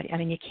explain God. I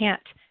mean, you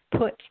can't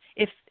put,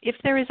 if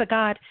there is a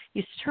God,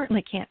 you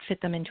certainly can't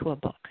fit them into a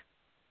book.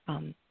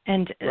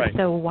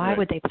 So why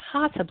would they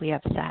possibly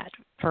upset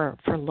for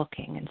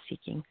looking and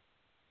seeking?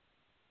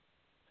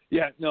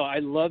 Yeah, no, I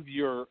love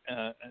your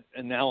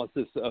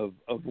analysis of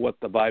what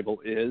the Bible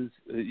is,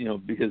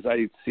 because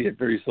I see it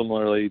very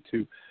similarly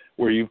to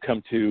where you've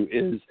come to,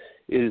 is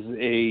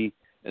an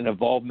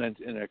involvement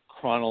in a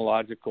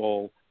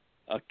chronological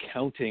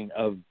accounting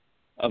of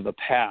a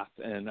path.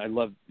 And I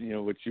love,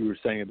 what you were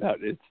saying about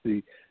it's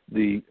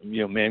the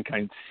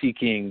mankind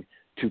seeking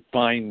to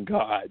find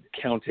God,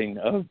 counting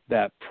of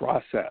that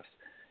process.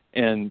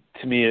 And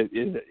to me, it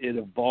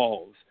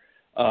evolves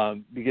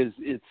because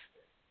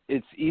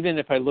it's even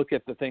if I look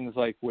at the things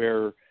like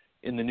where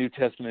in the New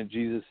Testament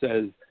Jesus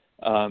says,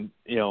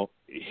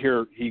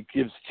 here he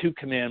gives two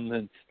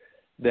commandments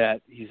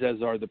that he says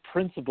are the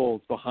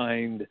principles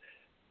behind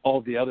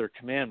all the other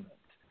commandments.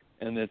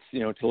 And it's,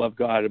 to love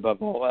God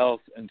above all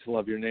else and to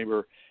love your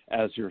neighbor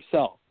as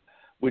yourself,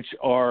 which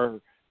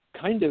are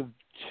kind of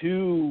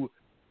two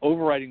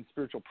overriding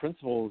spiritual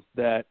principles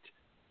that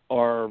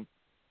are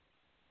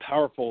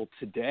powerful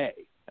today.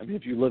 I mean,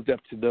 if you lived up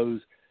to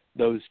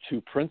those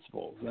two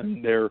principles,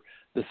 and the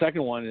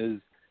second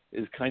one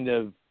is kind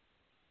of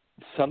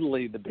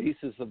subtly the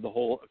basis of the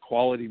whole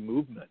equality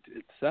movement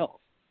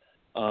itself,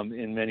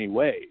 in many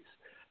ways.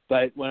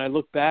 But when I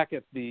look back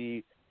at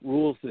the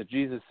rules that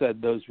Jesus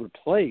said those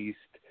replaced,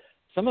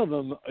 some of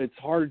them it's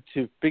hard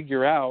to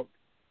figure out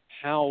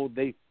how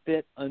they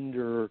fit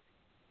under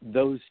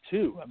those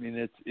two. I mean,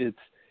 it's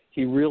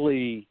he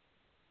really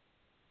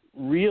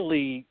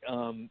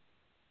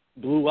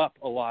blew up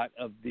a lot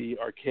of the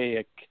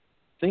archaic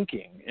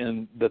thinking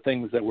and the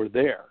things that were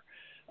there.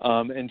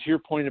 And to your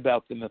point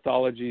about the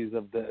mythologies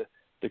of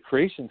the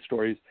creation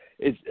stories,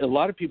 a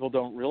lot of people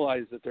don't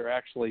realize that there are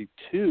actually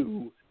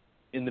two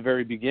in the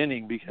very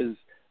beginning, because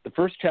the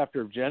first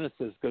chapter of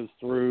Genesis goes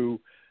through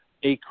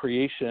a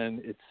creation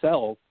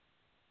itself,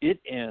 it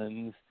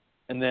ends,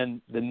 and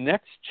then the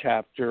next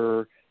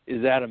chapter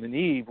is Adam and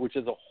Eve, which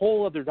is a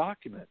whole other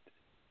document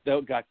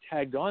that got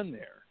tagged on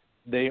there.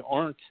 They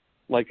aren't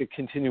like a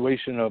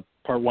continuation of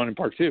part one and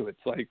part two.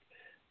 It's like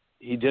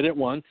he did it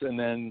once, and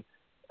then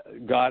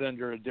God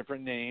under a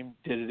different name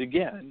did it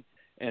again,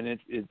 and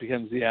it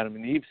becomes the Adam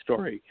and Eve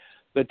story.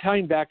 But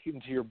tying back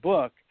into your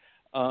book,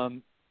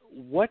 and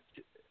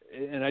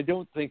I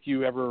don't think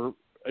you ever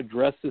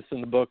addressed this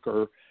in the book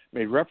or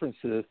made reference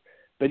to this,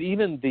 but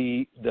even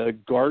the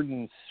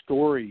garden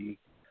story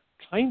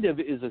kind of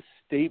is a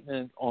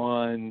statement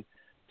on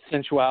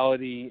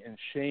sensuality and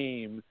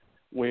shame,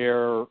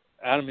 where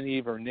Adam and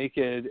Eve are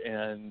naked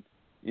and,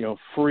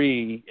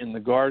 free in the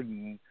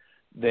garden.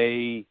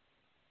 They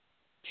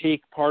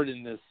take part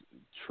in this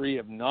tree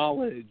of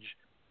knowledge,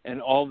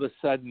 and all of a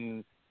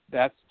sudden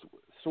that's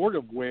sort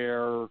of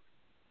where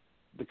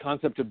the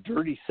concept of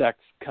dirty sex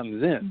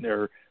comes in.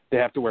 They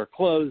have to wear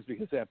clothes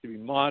because they have to be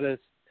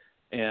modest,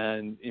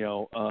 and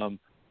all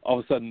of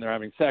a sudden they're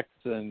having sex,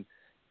 and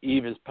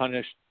Eve is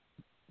punished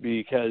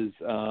because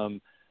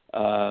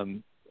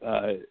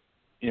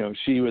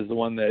she was the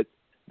one that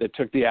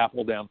took the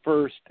apple down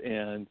first,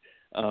 and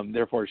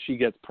therefore she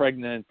gets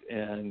pregnant,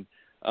 and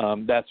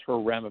that's her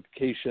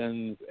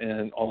ramifications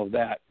and all of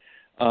that.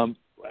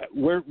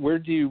 Where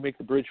do you make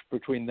the bridge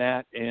between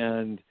that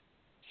and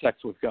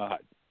sex with God?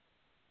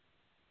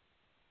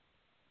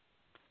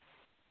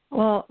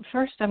 Well,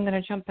 first I'm going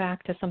to jump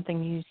back to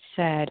something you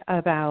said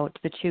about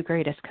the two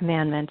greatest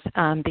commandments,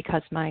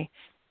 because my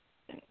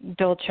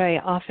Dolce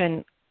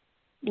often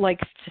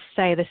likes to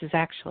say this is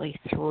actually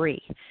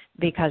three,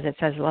 because it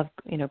says love,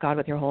 God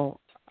with your whole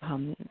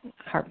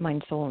heart,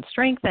 mind, soul, and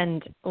strength,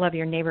 and love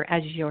your neighbor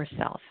as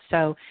yourself.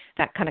 So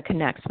that kind of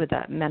connects with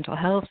the mental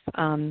health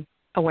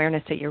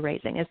awareness that you're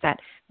raising, is that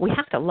we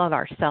have to love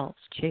ourselves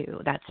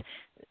too. That's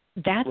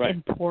right.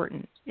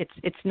 Important.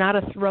 It's not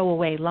a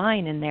throwaway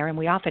line in there, and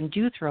we often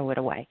do throw it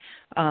away.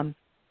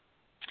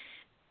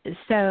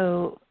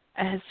 So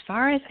as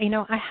far as,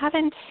 I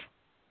haven't,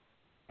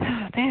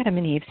 the Adam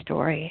and Eve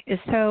story is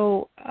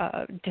so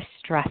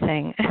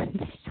distressing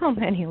on so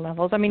many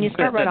levels. I mean, you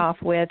start right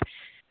off with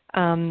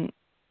that,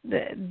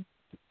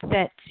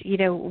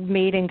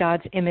 made in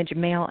God's image,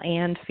 male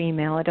and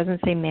female. It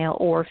doesn't say male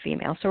or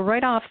female. So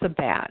right off the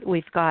bat,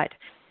 we've got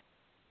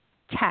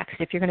text.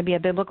 If you're going to be a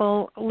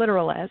biblical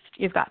literalist,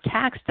 you've got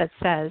text that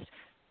says,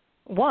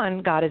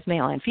 one, God is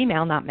male and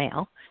female, not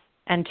male,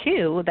 and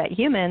two, that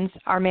humans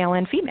are male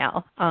and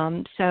female.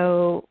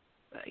 So,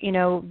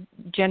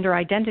 gender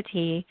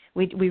identity,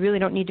 we really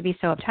don't need to be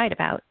so uptight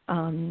about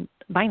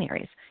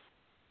binaries.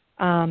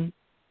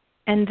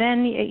 And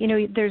then,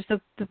 there's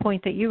the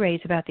point that you raise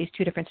about these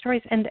two different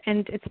stories, and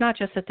it's not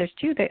just that there's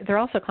two, they're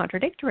also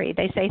contradictory.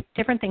 They say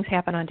different things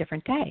happen on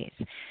different days.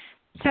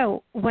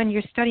 So when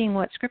you're studying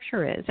what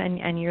Scripture is,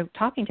 and you're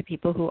talking to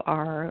people who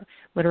are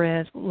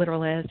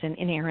literalists and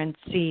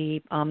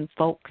inerrancy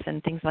folks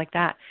and things like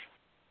that,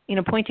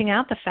 pointing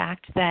out the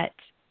fact that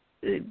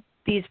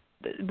these,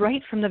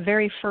 right from the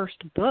very first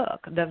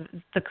book,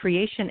 the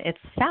creation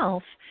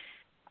itself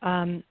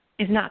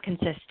is not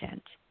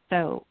consistent.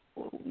 So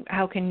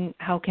how can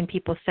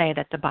people say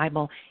that the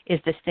Bible is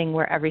this thing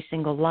where every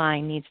single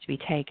line needs to be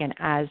taken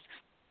as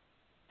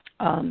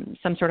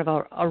some sort of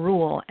a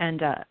rule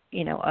and a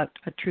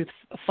truth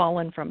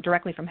fallen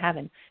directly from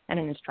heaven and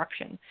an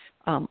instruction,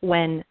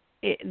 when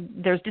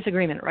there's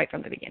disagreement right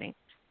from the beginning?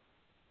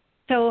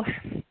 So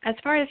as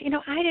far as,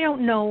 I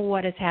don't know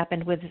what has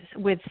happened with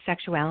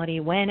sexuality,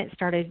 when it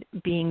started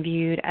being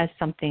viewed as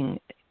something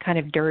kind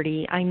of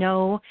dirty. I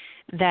know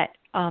that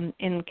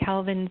in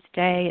Calvin's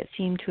day it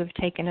seemed to have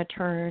taken a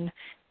turn.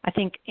 I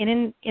think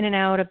in and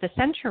out of the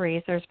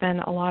centuries there's been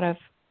a lot of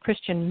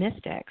Christian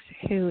mystics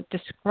who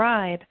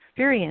describe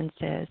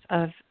experiences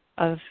of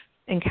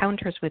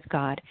encounters with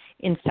God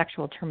in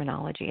sexual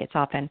terminology. It's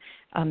often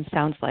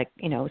sounds like,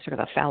 sort of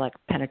a phallic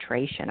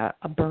penetration,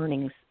 a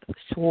burning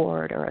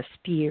sword or a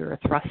spear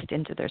thrust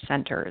into their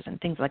centers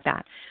and things like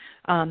that.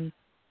 And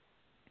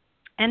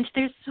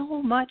there's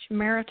so much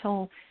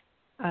marital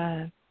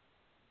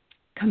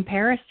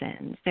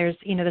comparisons. There's,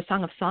 the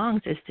Song of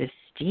Songs is this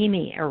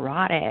steamy,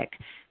 erotic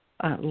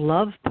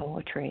love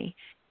poetry.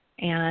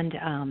 And,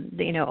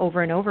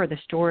 over and over, the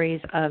stories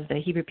of the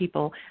Hebrew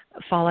people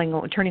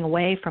turning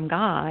away from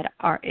God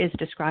is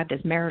described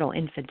as marital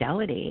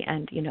infidelity,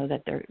 and,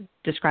 that they're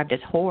described as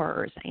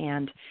whores.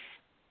 And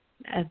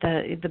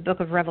the book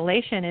of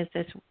Revelation is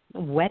this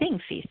wedding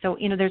feast. So,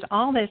 there's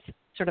all this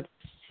sort of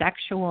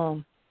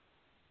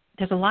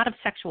there's a lot of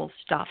sexual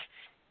stuff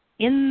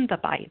in the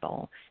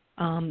Bible.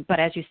 But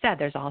as you said,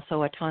 there's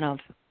also a ton of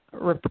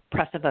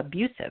repressive,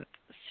 abusive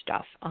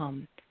stuff.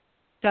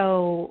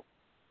 So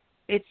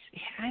it's,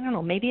 I don't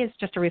know, maybe it's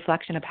just a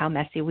reflection of how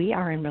messy we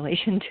are in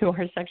relation to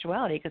our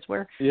sexuality, because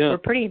we're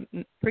pretty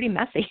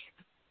messy.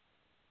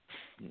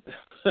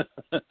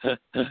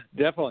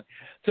 Definitely.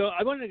 So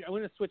I want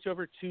to switch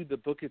over to the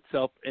book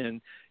itself, and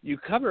you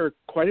cover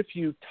quite a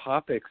few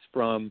topics,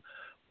 from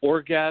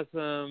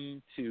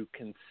orgasm to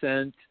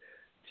consent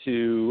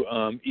to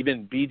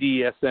even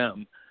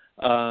BDSM.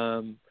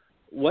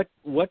 What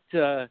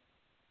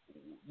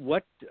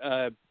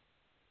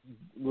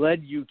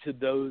led you to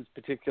those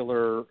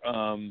particular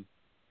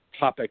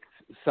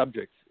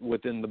subjects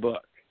within the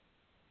book?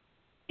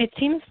 It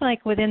seems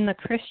like within the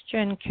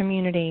Christian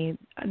community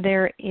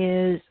there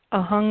is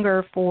a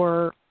hunger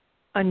for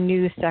a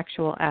new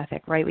sexual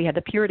ethic, right? We had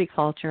the purity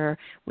culture,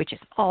 which is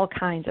all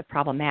kinds of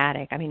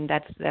problematic. I mean,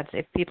 that's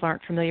if people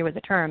aren't familiar with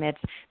the term,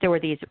 there were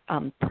these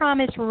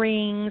promise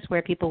rings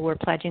where people were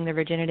pledging their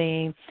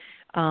virginity.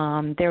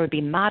 There would be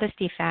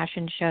modesty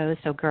fashion shows,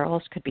 so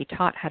girls could be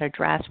taught how to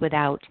dress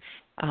without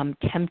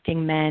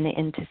tempting men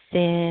into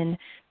sin.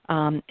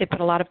 It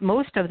put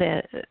most of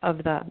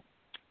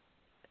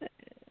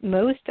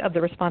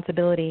the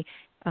responsibility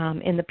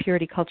in the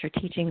purity culture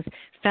teachings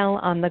fell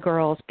on the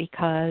girls,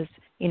 because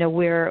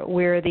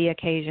we're the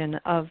occasion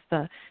of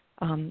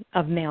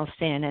male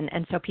sin,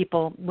 and so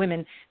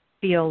women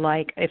feel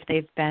like if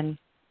they've been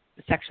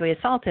sexually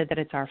assaulted that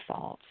it's our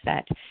fault,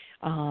 that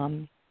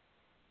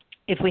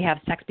if we have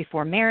sex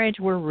before marriage,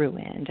 we're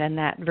ruined, and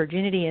that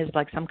virginity is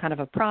like some kind of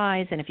a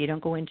prize, and if you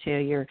don't go into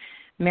your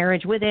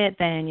marriage with it,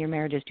 then your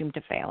marriage is doomed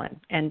to fail.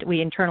 And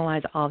we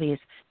internalize all these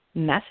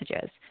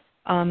messages.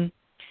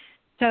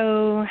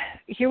 So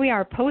here we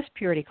are,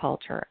 post-purity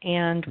culture,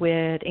 and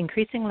with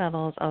increasing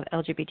levels of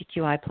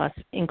LGBTQI plus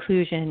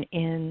inclusion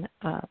in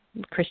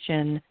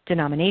Christian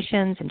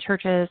denominations and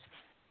churches.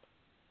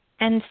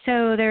 And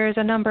so there's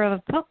a number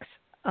of books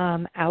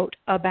out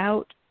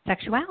about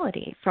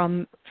sexuality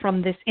from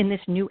this, in this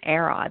new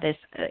era, this,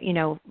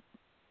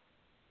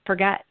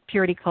 forget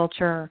purity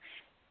culture,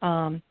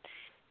 that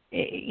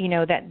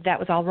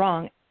was all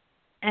wrong.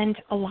 And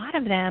a lot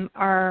of them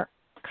are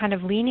kind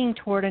of leaning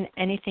toward an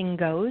anything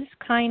goes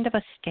kind of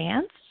a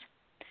stance.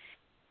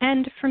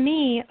 And for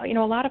me, a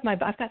lot of I've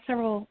got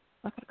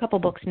a couple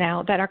books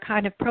now that are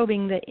kind of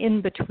probing the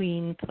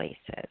in-between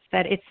places,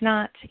 that it's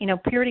not,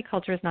 purity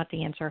culture is not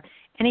the answer.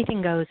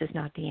 Anything goes is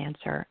not the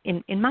answer,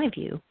 in my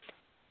view,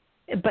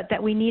 but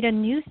that we need a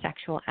new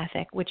sexual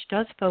ethic, which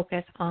does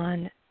focus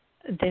on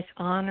this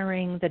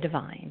honoring the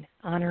divine,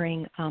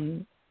 honoring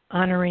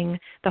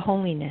the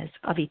holiness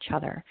of each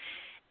other.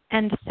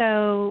 And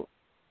so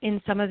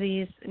in some of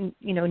these,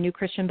 new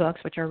Christian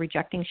books, which are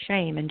rejecting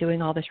shame and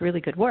doing all this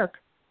really good work,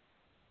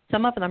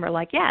 some of them are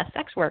like, yeah,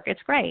 sex work,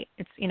 it's great.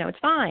 It's, it's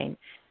fine.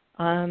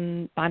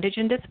 Bondage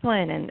and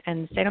discipline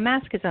and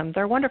sadomasochism,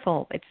 they're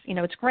wonderful. It's,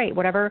 it's great.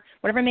 Whatever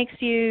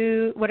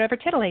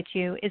titillates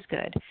you is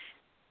good.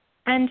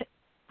 And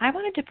I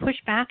wanted to push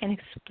back and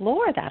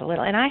explore that a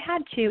little. And I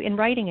had to, in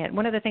writing it,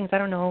 one of the things, I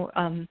don't know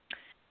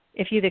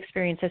if you've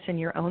experienced this in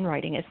your own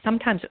writing, is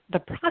sometimes the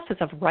process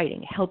of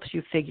writing helps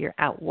you figure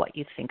out what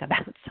you think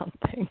about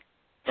something.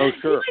 Oh,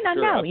 sure. You might not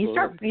know.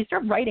 Absolutely. You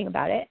start writing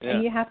about it,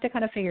 and you have to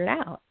kind of figure it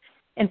out.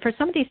 And for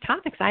some of these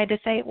topics, I had to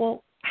say,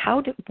 well,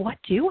 what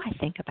do I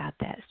think about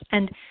this?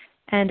 And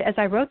as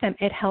I wrote them,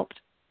 it helped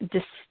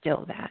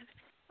distill that.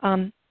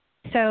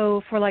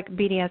 So for like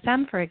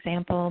BDSM, for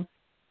example,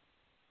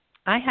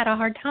 I had a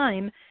hard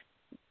time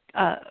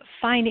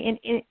finding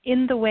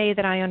in the way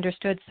that I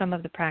understood some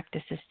of the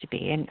practices to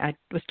be. And I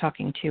was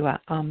talking to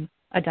a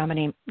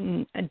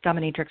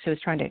dominatrix who was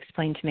trying to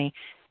explain to me,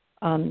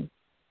 kind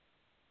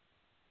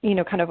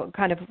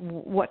of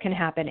what can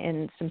happen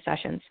in some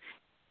sessions.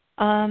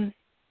 I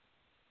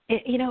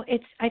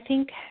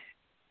think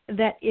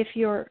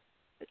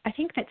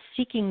that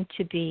seeking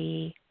to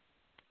be,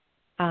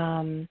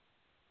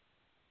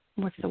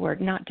 what's the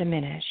word? Not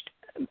diminished,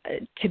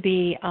 to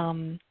be,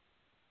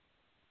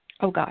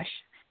 oh gosh,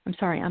 I'm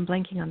sorry, I'm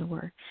blanking on the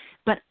word.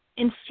 But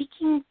in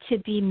seeking to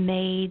be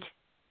made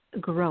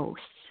gross,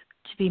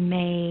 to be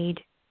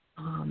made,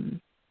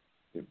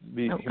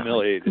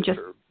 humiliated.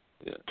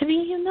 To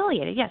be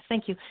humiliated. Yes,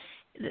 thank you.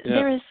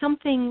 There is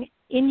something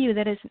in you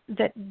that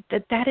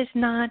is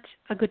not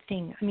a good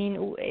thing. I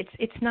mean,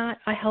 it's not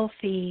a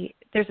healthy.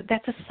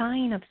 That's a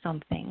sign of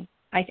something.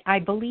 I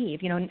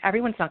believe.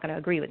 Everyone's not going to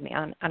agree with me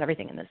on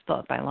everything in this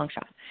book by a long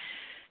shot.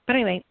 But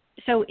anyway,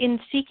 so in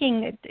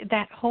seeking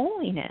that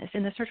holiness,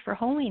 in the search for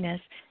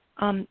holiness,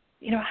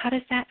 how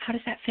does that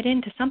fit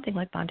into something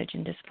like bondage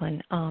and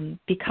discipline?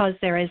 Because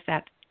there is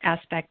that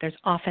aspect. There's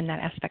often that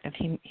aspect of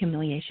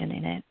humiliation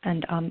in it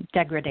and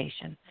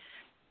degradation.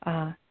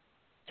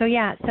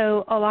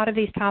 So a lot of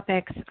these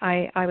topics,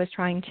 I was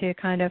trying to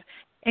kind of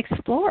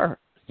explore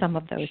some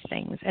of those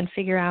things and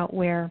figure out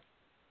where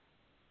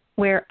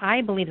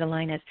I believe the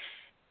line is.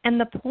 And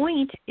the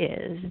point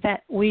is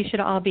that we should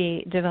all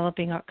be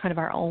developing kind of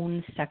our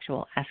own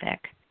sexual ethic.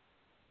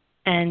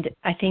 And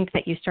I think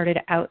that you started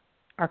out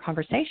our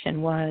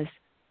conversation was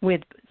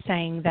with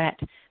saying that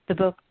the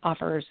book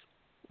offers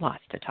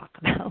lots to talk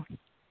about.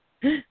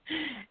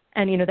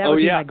 And, that would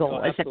be my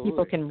goal, is that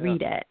people can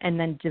read it and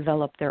then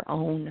develop their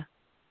own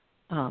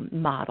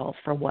model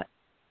for what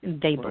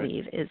they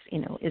believe is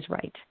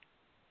right.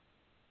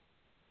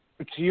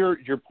 To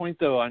your point,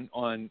 though,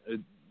 on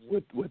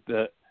with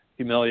the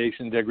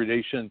humiliation,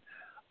 degradation,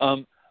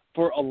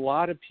 for a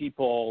lot of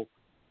people,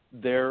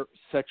 their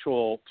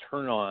sexual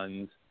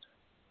turn-ons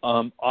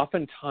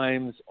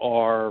oftentimes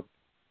are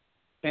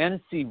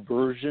fantasy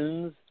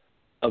versions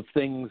of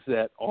things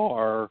that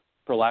are,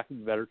 for lack of a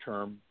better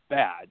term,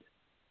 bad.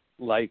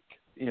 Like,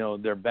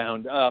 they're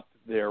bound up,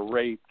 they're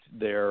raped,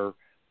 they're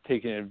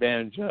taken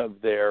advantage of,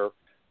 they're,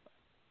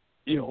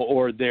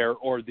 or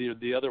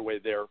the other way,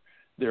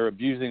 they're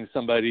abusing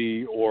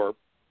somebody, or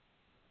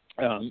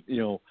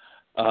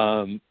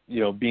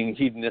being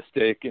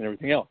hedonistic and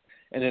everything else.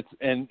 And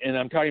and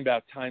I'm talking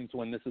about times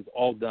when this is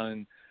all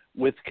done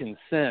with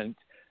consent,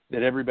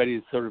 that everybody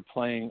is sort of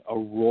playing a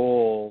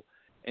role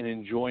and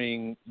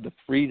enjoying the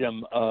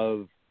freedom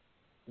of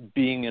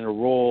being in a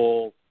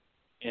role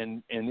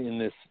and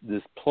in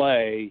this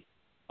play,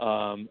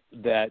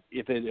 that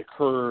if it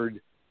occurred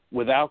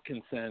without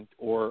consent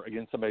or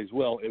against somebody's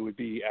will, it would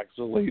be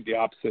absolutely the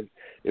opposite.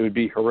 It would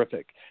be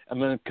horrific. I'm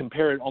going to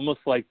compare it almost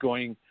like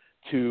going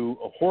to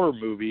a horror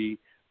movie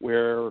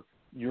where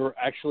you're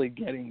actually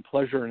getting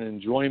pleasure and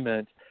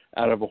enjoyment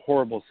out of a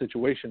horrible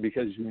situation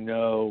because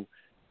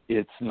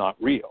it's not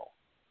real,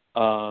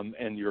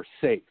 and you're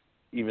safe.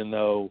 even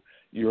though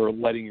you're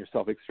letting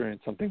yourself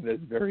experience something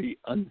that's very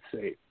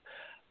unsafe.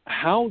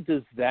 How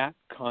does that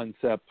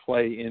concept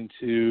play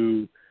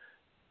into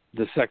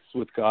the sex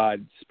with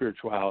God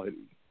spirituality?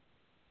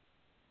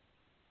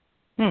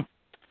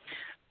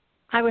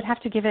 I would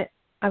have to give it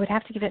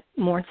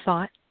more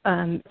thought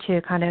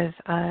to kind of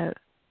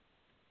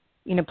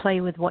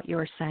play with what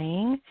you're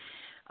saying.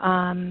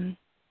 I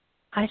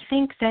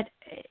think that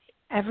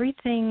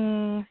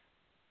everything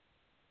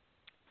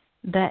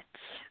that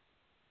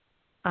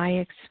I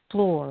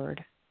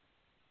explored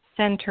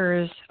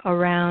centers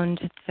around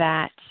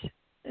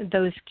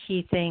those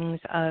key things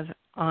of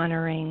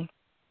honoring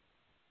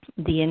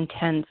the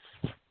intense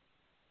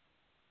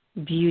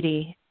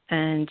beauty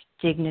and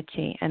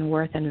dignity and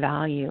worth and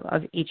value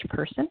of each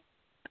person,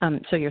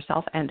 so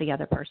yourself and the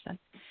other person.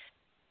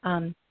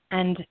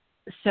 And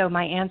so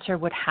my answer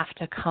would have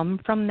to come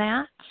from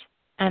that.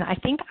 And I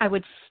think I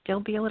would still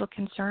be a little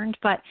concerned,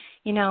 but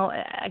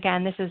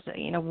again, this is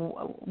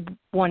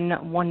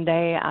one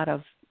day out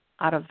of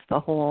the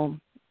whole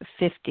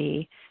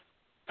 50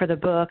 for the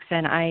books,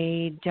 and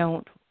I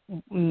don't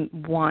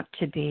want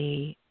to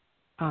be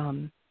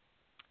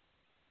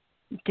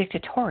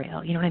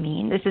dictatorial. You know what I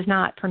mean? This is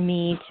not for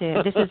me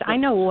to. This is I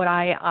know what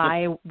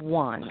I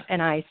want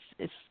and I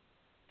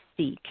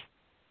seek.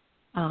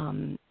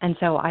 And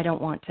so I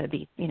don't want to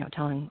be,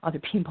 telling other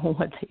people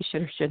what they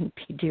should or shouldn't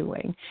be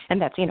doing. And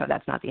that's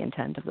not the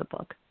intent of the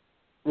book.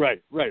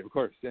 Right, of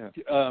course, yeah.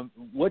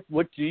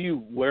 What do you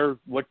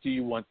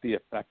want the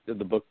effect of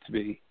the book to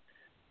be?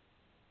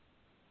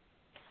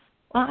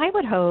 Well, I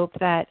would hope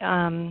that,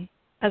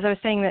 as I was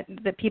saying,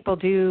 that people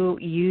do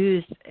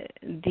use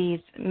these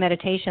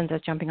meditations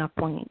as jumping off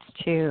points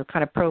to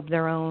kind of probe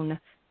their own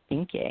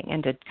thinking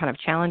and to kind of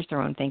challenge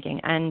their own thinking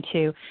and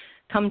to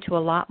come to a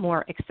lot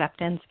more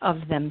acceptance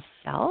of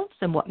themselves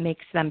and what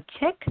makes them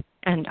tick,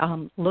 and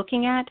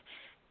looking at,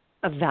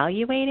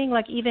 evaluating,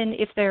 like even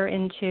if they're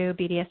into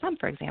BDSM,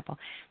 for example,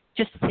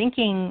 just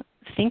thinking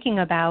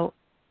about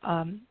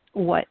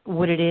what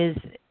it is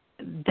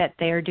that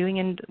they're doing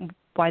and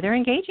why they're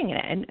engaging in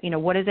it,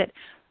 and what is it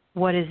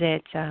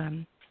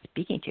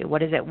speaking to?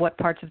 What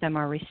parts of them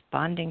are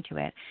responding to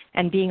it,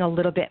 and being a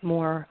little bit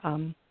more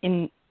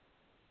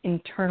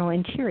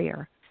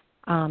interior.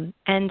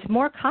 And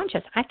more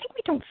conscious. I think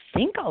we don't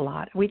think a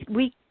lot.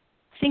 We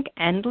think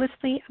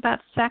endlessly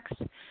about sex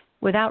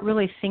without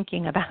really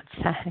thinking about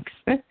sex.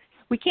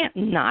 We can't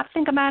not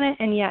think about it,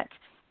 and yet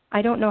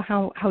I don't know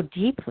how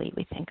deeply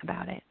we think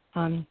about it.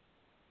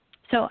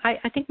 So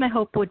I think my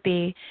hope would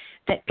be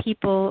that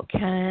people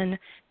can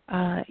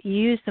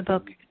use the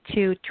book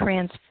to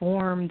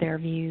transform their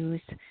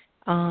views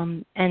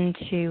and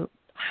to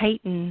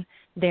heighten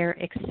their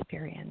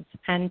experience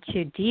and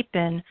to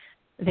deepen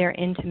their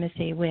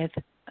intimacy with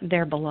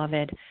their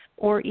beloved,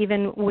 or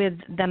even with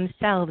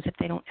themselves if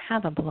they don't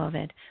have a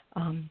beloved,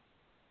 and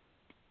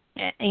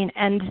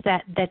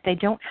that they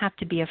don't have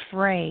to be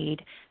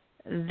afraid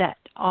that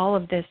all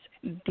of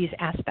these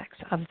aspects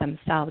of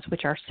themselves,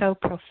 which are so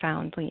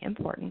profoundly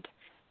important,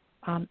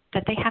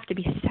 that they have to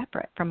be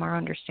separate from our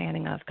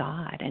understanding of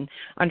God and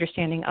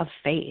understanding of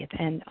faith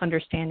and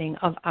understanding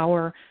of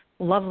our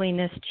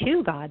loveliness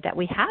to God, that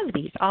we have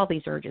all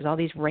these urges, all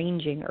these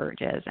ranging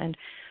urges, and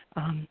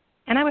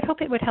I would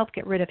hope it would help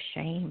get rid of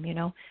shame,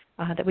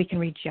 that we can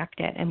reject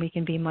it and we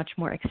can be much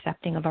more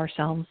accepting of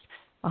ourselves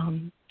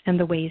and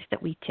the ways that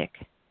we tick.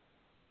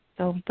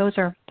 So those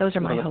are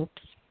my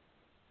hopes.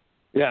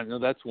 Yeah, no,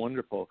 that's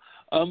wonderful.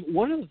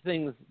 One of the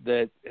things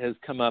that has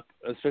come up,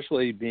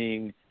 especially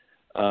being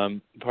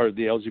part of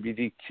the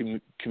LGBT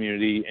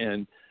community,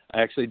 and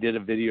I actually did a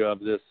video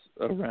of this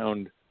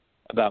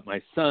about my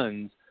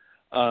sons,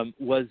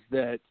 was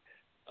that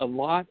a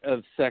lot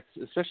of sex,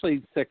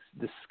 especially sex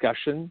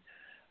discussion,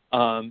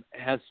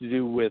 has to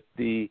do with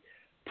the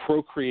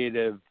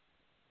procreative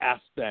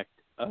aspect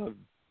of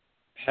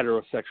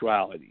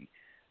heterosexuality.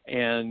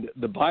 And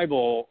the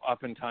Bible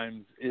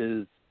oftentimes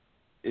is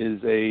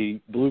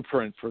a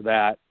blueprint for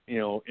that,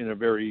 in a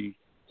very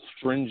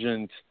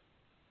stringent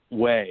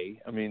way.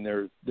 I mean,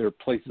 there are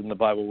places in the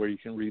Bible where you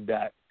can read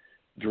that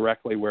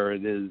directly, where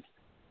it is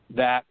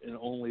that and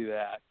only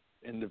that,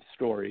 end of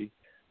story,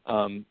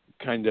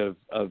 kind of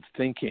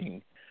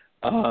thinking.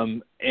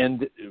 And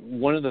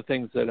one of the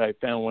things that I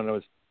found when I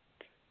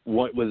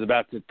was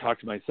about to talk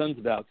to my sons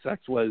about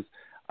sex was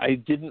I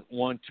didn't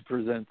want to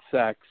present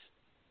sex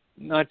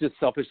not just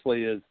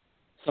selfishly as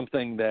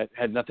something that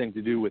had nothing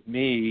to do with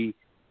me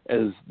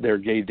as their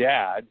gay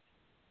dad,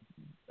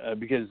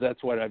 because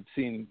that's what I've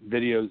seen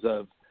videos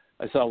of.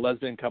 I saw a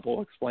lesbian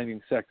couple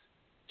explaining sex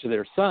to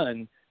their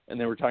son, and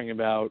they were talking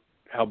about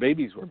how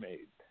babies were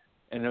made.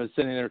 And I was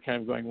sitting there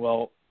kind of going,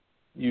 well,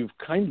 you've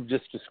kind of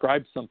just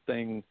described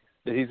something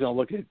that he's going to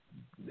look at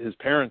his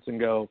parents and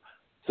go,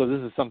 so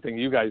this is something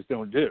you guys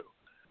don't do.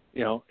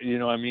 You know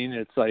what I mean?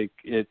 It's like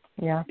it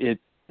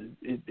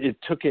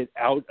took it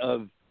out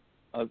of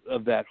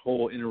that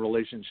whole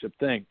interrelationship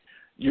thing.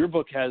 Your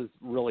book has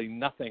really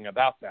nothing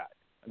about that.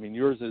 I mean,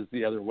 yours is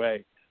the other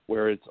way,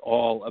 where it's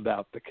all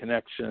about the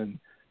connection,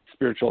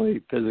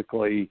 spiritually,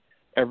 physically,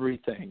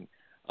 everything.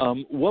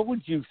 What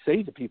would you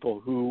say to people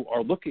who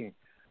are looking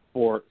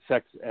for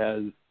sex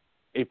as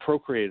a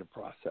procreative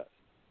process?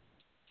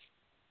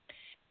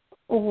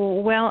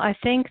 Well, I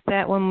think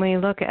that when we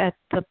look at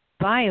the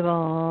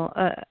Bible,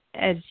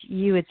 as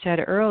you had said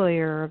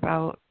earlier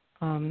about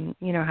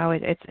how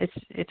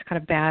it's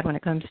kind of bad when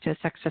it comes to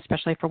sex,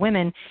 especially for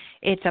women.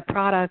 It's a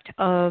product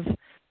of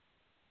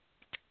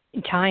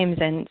times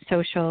and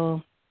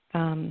social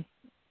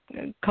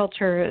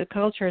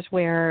cultures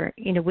where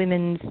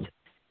women's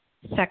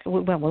sex.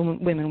 Well,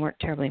 women weren't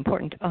terribly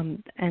important,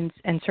 and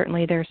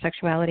certainly their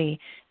sexuality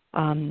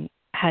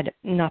had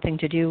nothing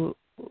to do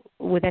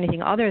with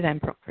anything other than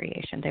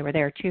procreation. They were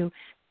there to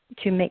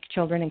make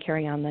children and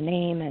carry on the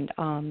name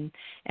and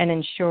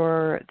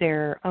ensure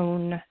their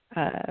own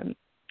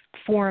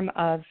form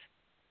of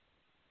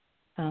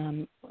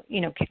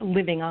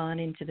living on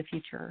into the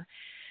future.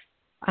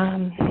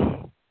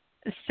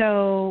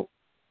 So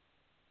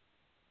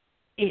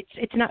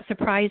it's not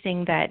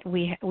surprising that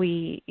we at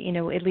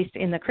least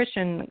in the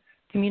Christian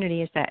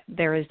community is that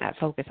there is that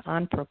focus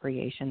on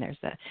procreation. There's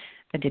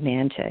the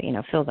demand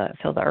to fill the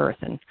earth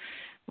and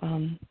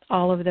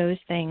all of those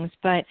things,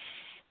 but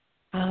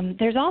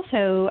there's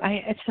also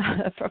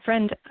a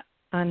friend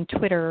on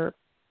Twitter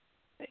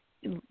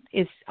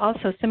is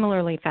also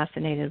similarly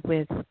fascinated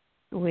with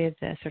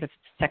sort of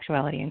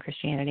sexuality and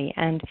Christianity,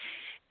 and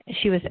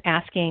she was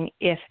asking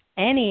if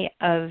any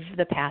of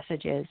the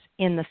passages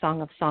in the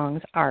Song of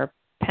Songs are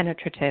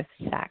penetrative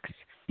sex,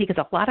 because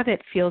a lot of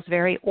it feels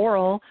very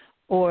oral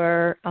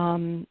or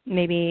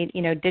maybe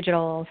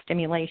digital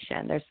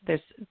stimulation.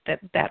 There's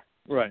that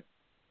right.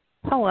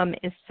 Poem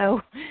is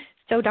so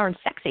darn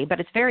sexy, but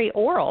it's very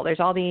oral.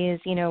 There's all these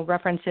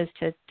references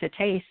to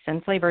tastes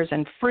and flavors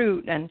and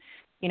fruit and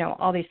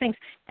all these things,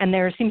 and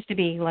there seems to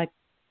be like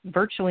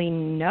virtually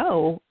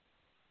no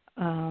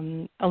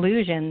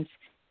allusions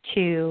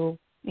to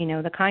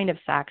the kind of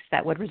sex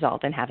that would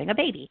result in having a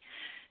baby.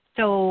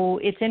 So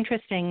it's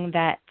interesting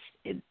that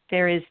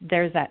there's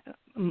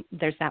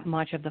that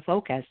much of the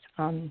focus,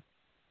 and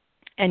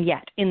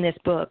yet in this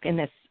book, in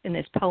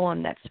this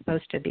poem that's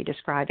supposed to be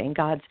describing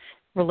God's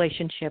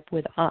relationship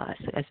with us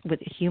as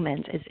with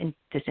humans is in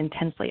this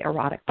intensely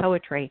erotic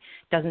poetry,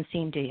 doesn't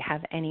seem to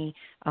have any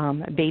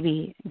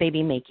baby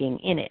making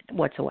in it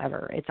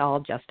whatsoever. It's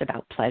all just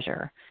about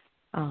pleasure.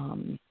 So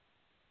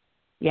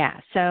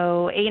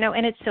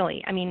and it's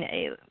silly. I mean,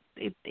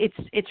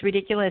 it's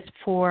ridiculous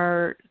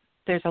for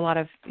there's a lot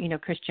of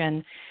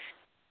Christian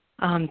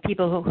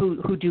people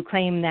who do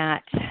claim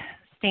that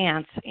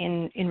stance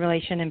in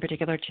relation in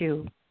particular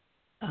to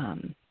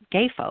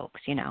gay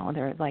folks.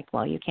 They're like,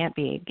 well, you can't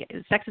be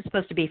sex is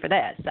supposed to be for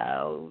this,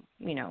 so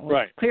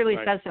right, clearly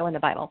right. says so in the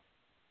Bible.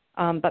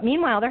 But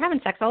meanwhile, they're having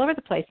sex all over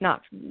the place,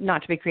 not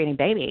to be creating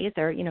babies.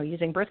 They're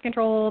using birth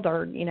control,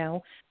 or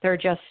they're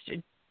just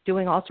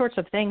doing all sorts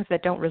of things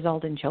that don't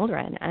result in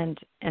children, and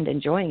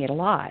enjoying it a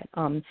lot,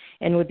 and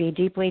would be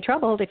deeply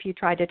troubled if you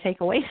tried to take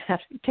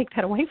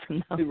that away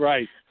from them.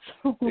 Right.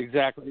 So,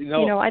 exactly.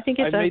 No, I think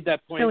it's I've made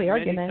that point silly many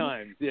argument.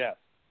 times. Yeah.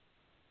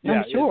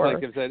 I'm sure.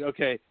 It's like I said,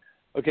 okay,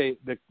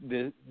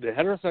 the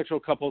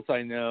heterosexual couples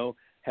I know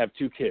have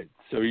 2 kids.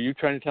 So are you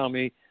trying to tell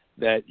me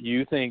that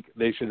you think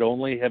they should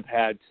only have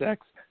had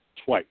sex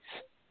twice?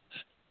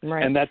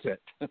 Right. And that's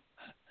it.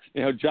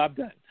 Job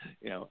done.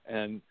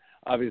 And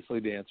obviously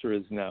the answer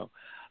is no.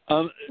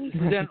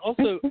 Suzanne,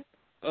 also,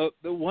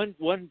 the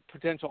one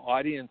potential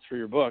audience for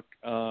your book,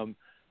 and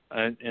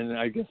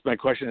I guess my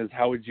question is,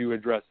 how would you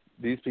address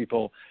these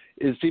people,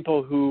 is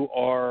people who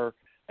are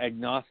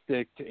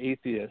agnostic to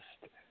atheists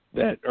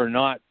that are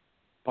not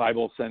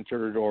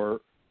Bible-centered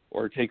or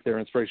take their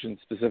inspiration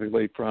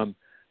specifically from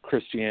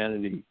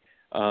Christianity.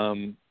 How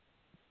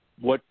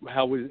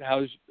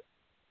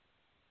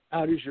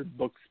does your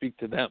book speak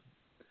to them?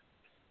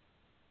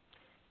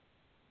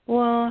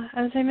 Well,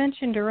 as I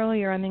mentioned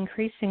earlier, I'm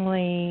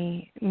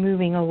increasingly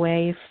moving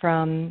away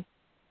from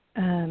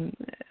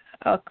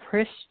a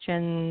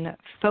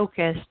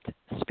Christian-focused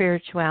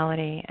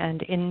spirituality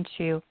and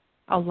into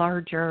a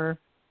larger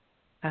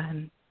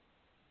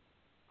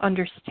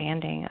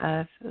understanding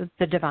of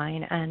the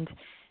divine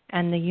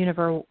and the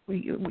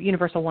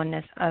universal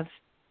oneness of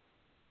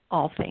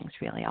all things,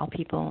 really, all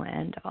people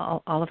and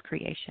all of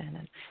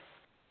creation.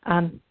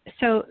 And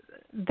so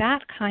that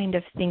kind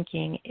of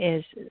thinking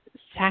is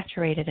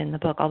saturated in the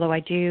book, although I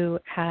do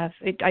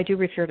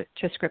refer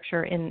to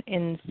Scripture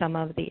in some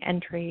of the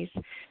entries.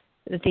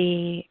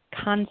 The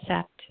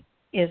concept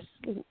is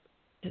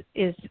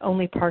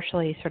only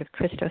partially sort of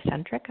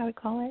Christocentric, I would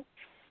call it.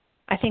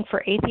 I think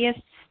for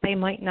atheists, they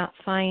might not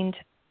find,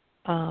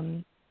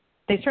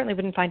 they certainly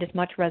wouldn't find as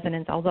much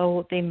resonance,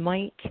 although they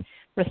might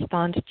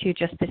respond to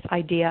just this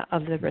idea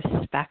of the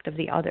respect of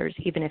the others,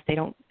 even if they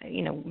don't,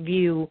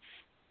 view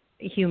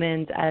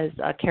humans as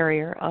a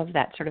carrier of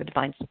that sort of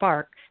divine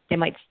spark. They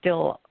might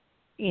still,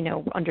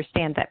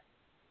 understand that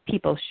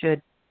people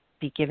should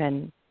be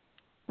given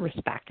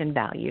respect and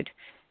valued.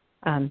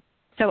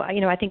 So So,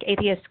 I think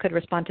atheists could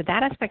respond to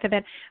that aspect of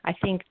it. I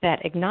think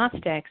that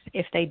agnostics,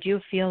 if they do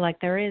feel like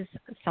there is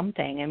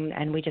something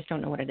and we just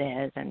don't know what it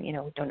is and,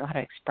 don't know how to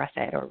express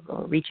it or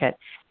reach it,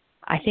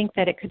 I think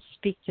that it could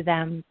speak to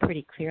them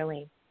pretty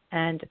clearly.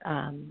 And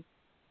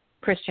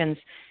Christians,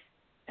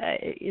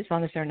 as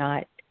long as they're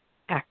not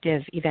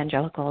active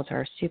evangelicals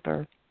or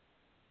super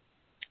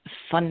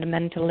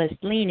fundamentalist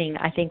leaning,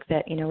 I think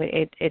that,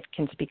 it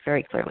can speak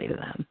very clearly to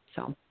them.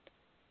 So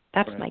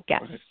that's my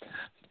guess. Right.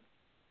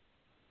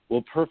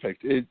 Well,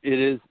 perfect. It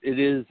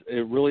is a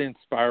really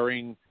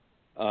inspiring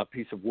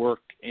piece of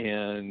work,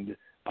 and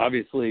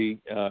obviously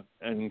an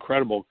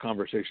incredible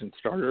conversation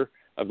starter.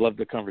 I've loved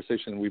the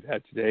conversation we've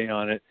had today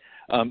on it.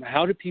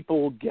 How do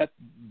people get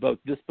both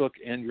this book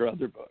and your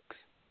other books?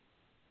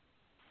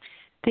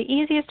 The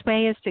easiest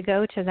way is to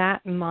go to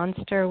that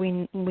monster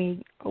we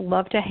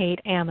love to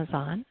hate,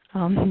 Amazon.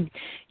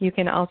 You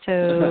can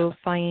also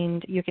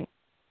you can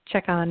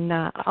check on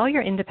all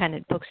your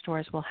independent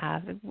bookstores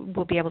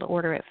will be able to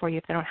order it for you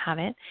if they don't have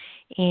it.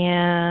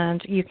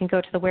 And you can go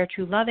to the Where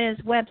True Love Is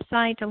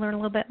website to learn a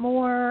little bit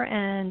more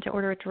and to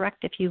order it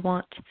direct if you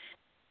want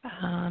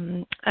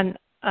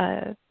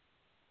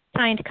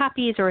signed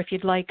copies, or if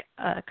you'd like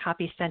a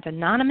copy sent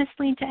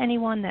anonymously to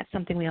anyone. That's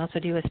something we also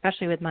do,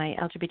 especially with my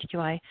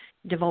LGBTQI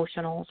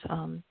devotionals.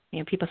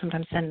 People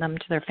sometimes send them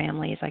to their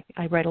families.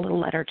 I write a little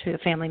letter to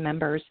family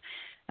members,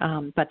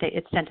 but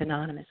it's sent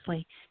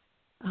anonymously.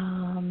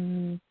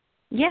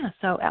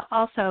 So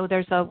also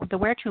there's the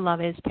Where True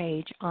Love Is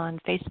page on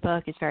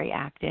Facebook is very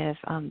active.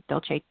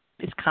 Dolce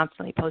is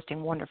constantly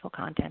posting wonderful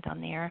content on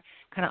there,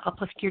 kind of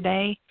uplift your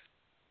day.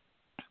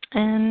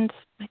 And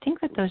I think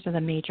that those are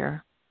the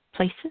major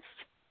places.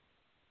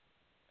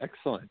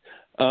 Excellent.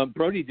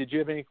 Brody, did you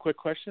have any quick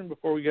question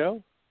before we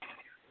go?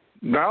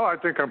 No, I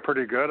think I'm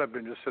pretty good. I've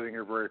been just sitting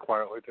here very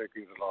quietly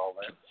taking it all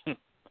in.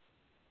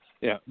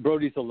 Yeah,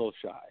 Brody's a little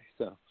shy,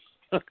 so.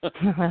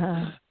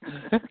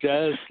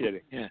 Just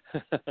kidding.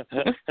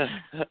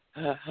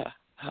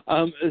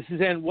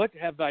 Suzanne, what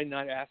have I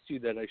not asked you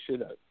that I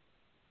should have?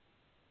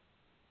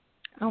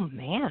 Oh,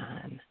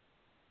 man.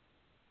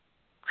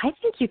 I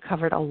think you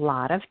covered a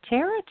lot of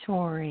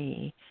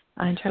territory.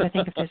 I'm trying to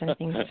think if there's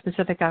anything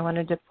specific I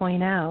wanted to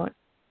point out.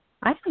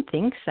 I don't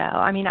think so.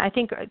 I mean, I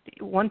think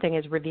one thing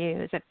is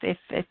reviews.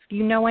 If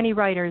you know any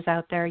writers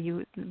out there,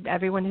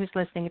 everyone who's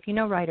listening, if you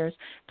know writers,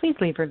 please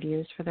leave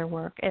reviews for their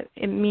work.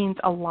 It means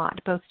a lot,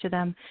 both to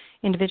them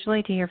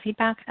individually to hear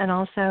feedback, and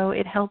also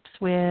it helps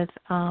with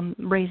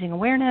raising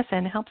awareness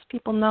and helps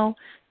people know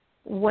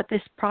what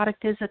this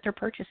product is that they're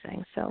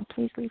purchasing. So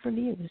please leave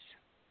reviews.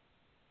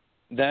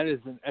 That is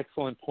an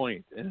excellent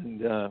point,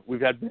 and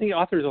we've had many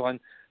authors on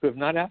who have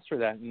not asked for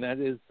that, and that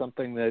is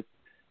something that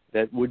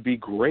would be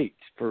great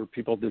for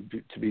people to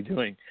be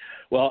doing.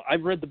 Well,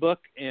 I've read the book,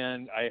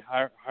 and I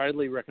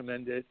highly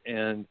recommend it,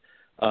 and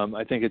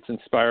I think it's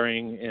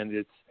inspiring, and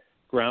it's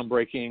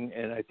groundbreaking,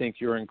 and I think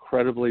you're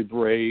incredibly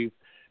brave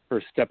for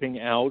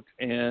stepping out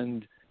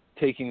and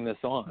taking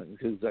this on,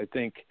 because I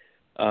think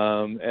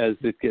as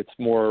it gets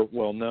more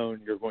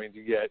well-known, you're going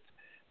to get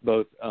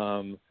both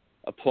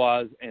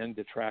applause and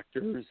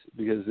detractors,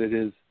 because it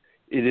is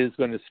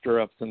going to stir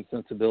up some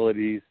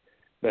sensibilities,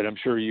 but I'm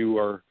sure you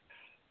are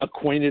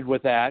acquainted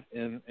with that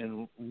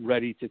and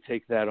ready to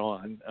take that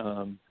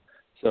on.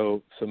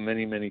 So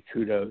many, many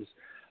kudos.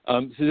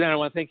 Suzanne, I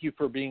want to thank you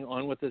for being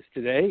on with us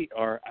today.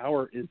 Our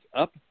hour is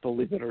up,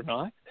 believe it or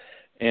not.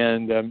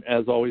 And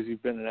as always,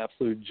 you've been an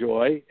absolute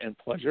joy and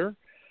pleasure.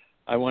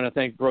 I want to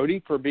thank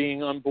Brody for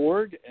being on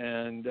board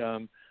and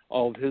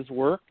all of his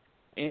work.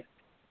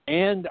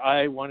 And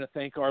I want to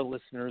thank our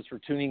listeners for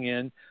tuning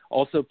in.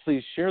 Also,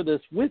 please share this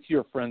with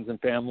your friends and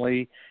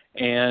family.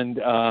 And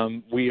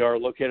we are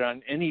located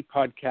on any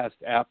podcast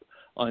app,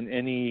 on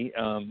any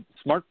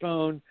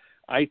smartphone,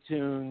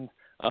 iTunes,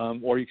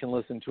 or you can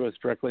listen to us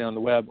directly on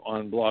the web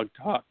on Blog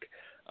Talk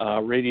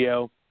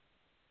Radio.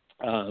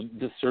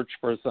 Just search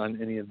for us on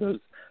any of those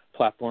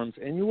platforms,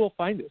 and you will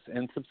find us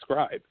and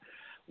subscribe.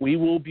 We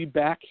will be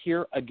back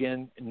here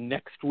again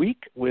next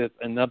week with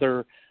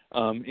another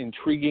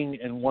intriguing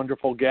and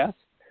wonderful guest.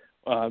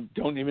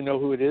 Don't even know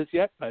who it is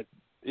yet, but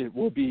it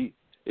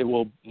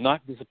will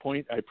not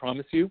disappoint, I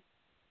promise you.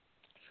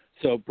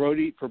 So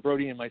for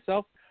Brody and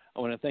myself, I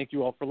want to thank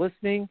you all for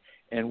listening,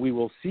 and we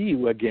will see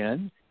you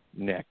again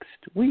next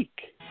week.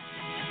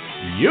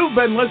 You've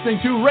been listening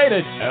to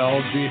Rated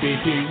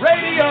LGBT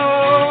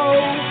Radio.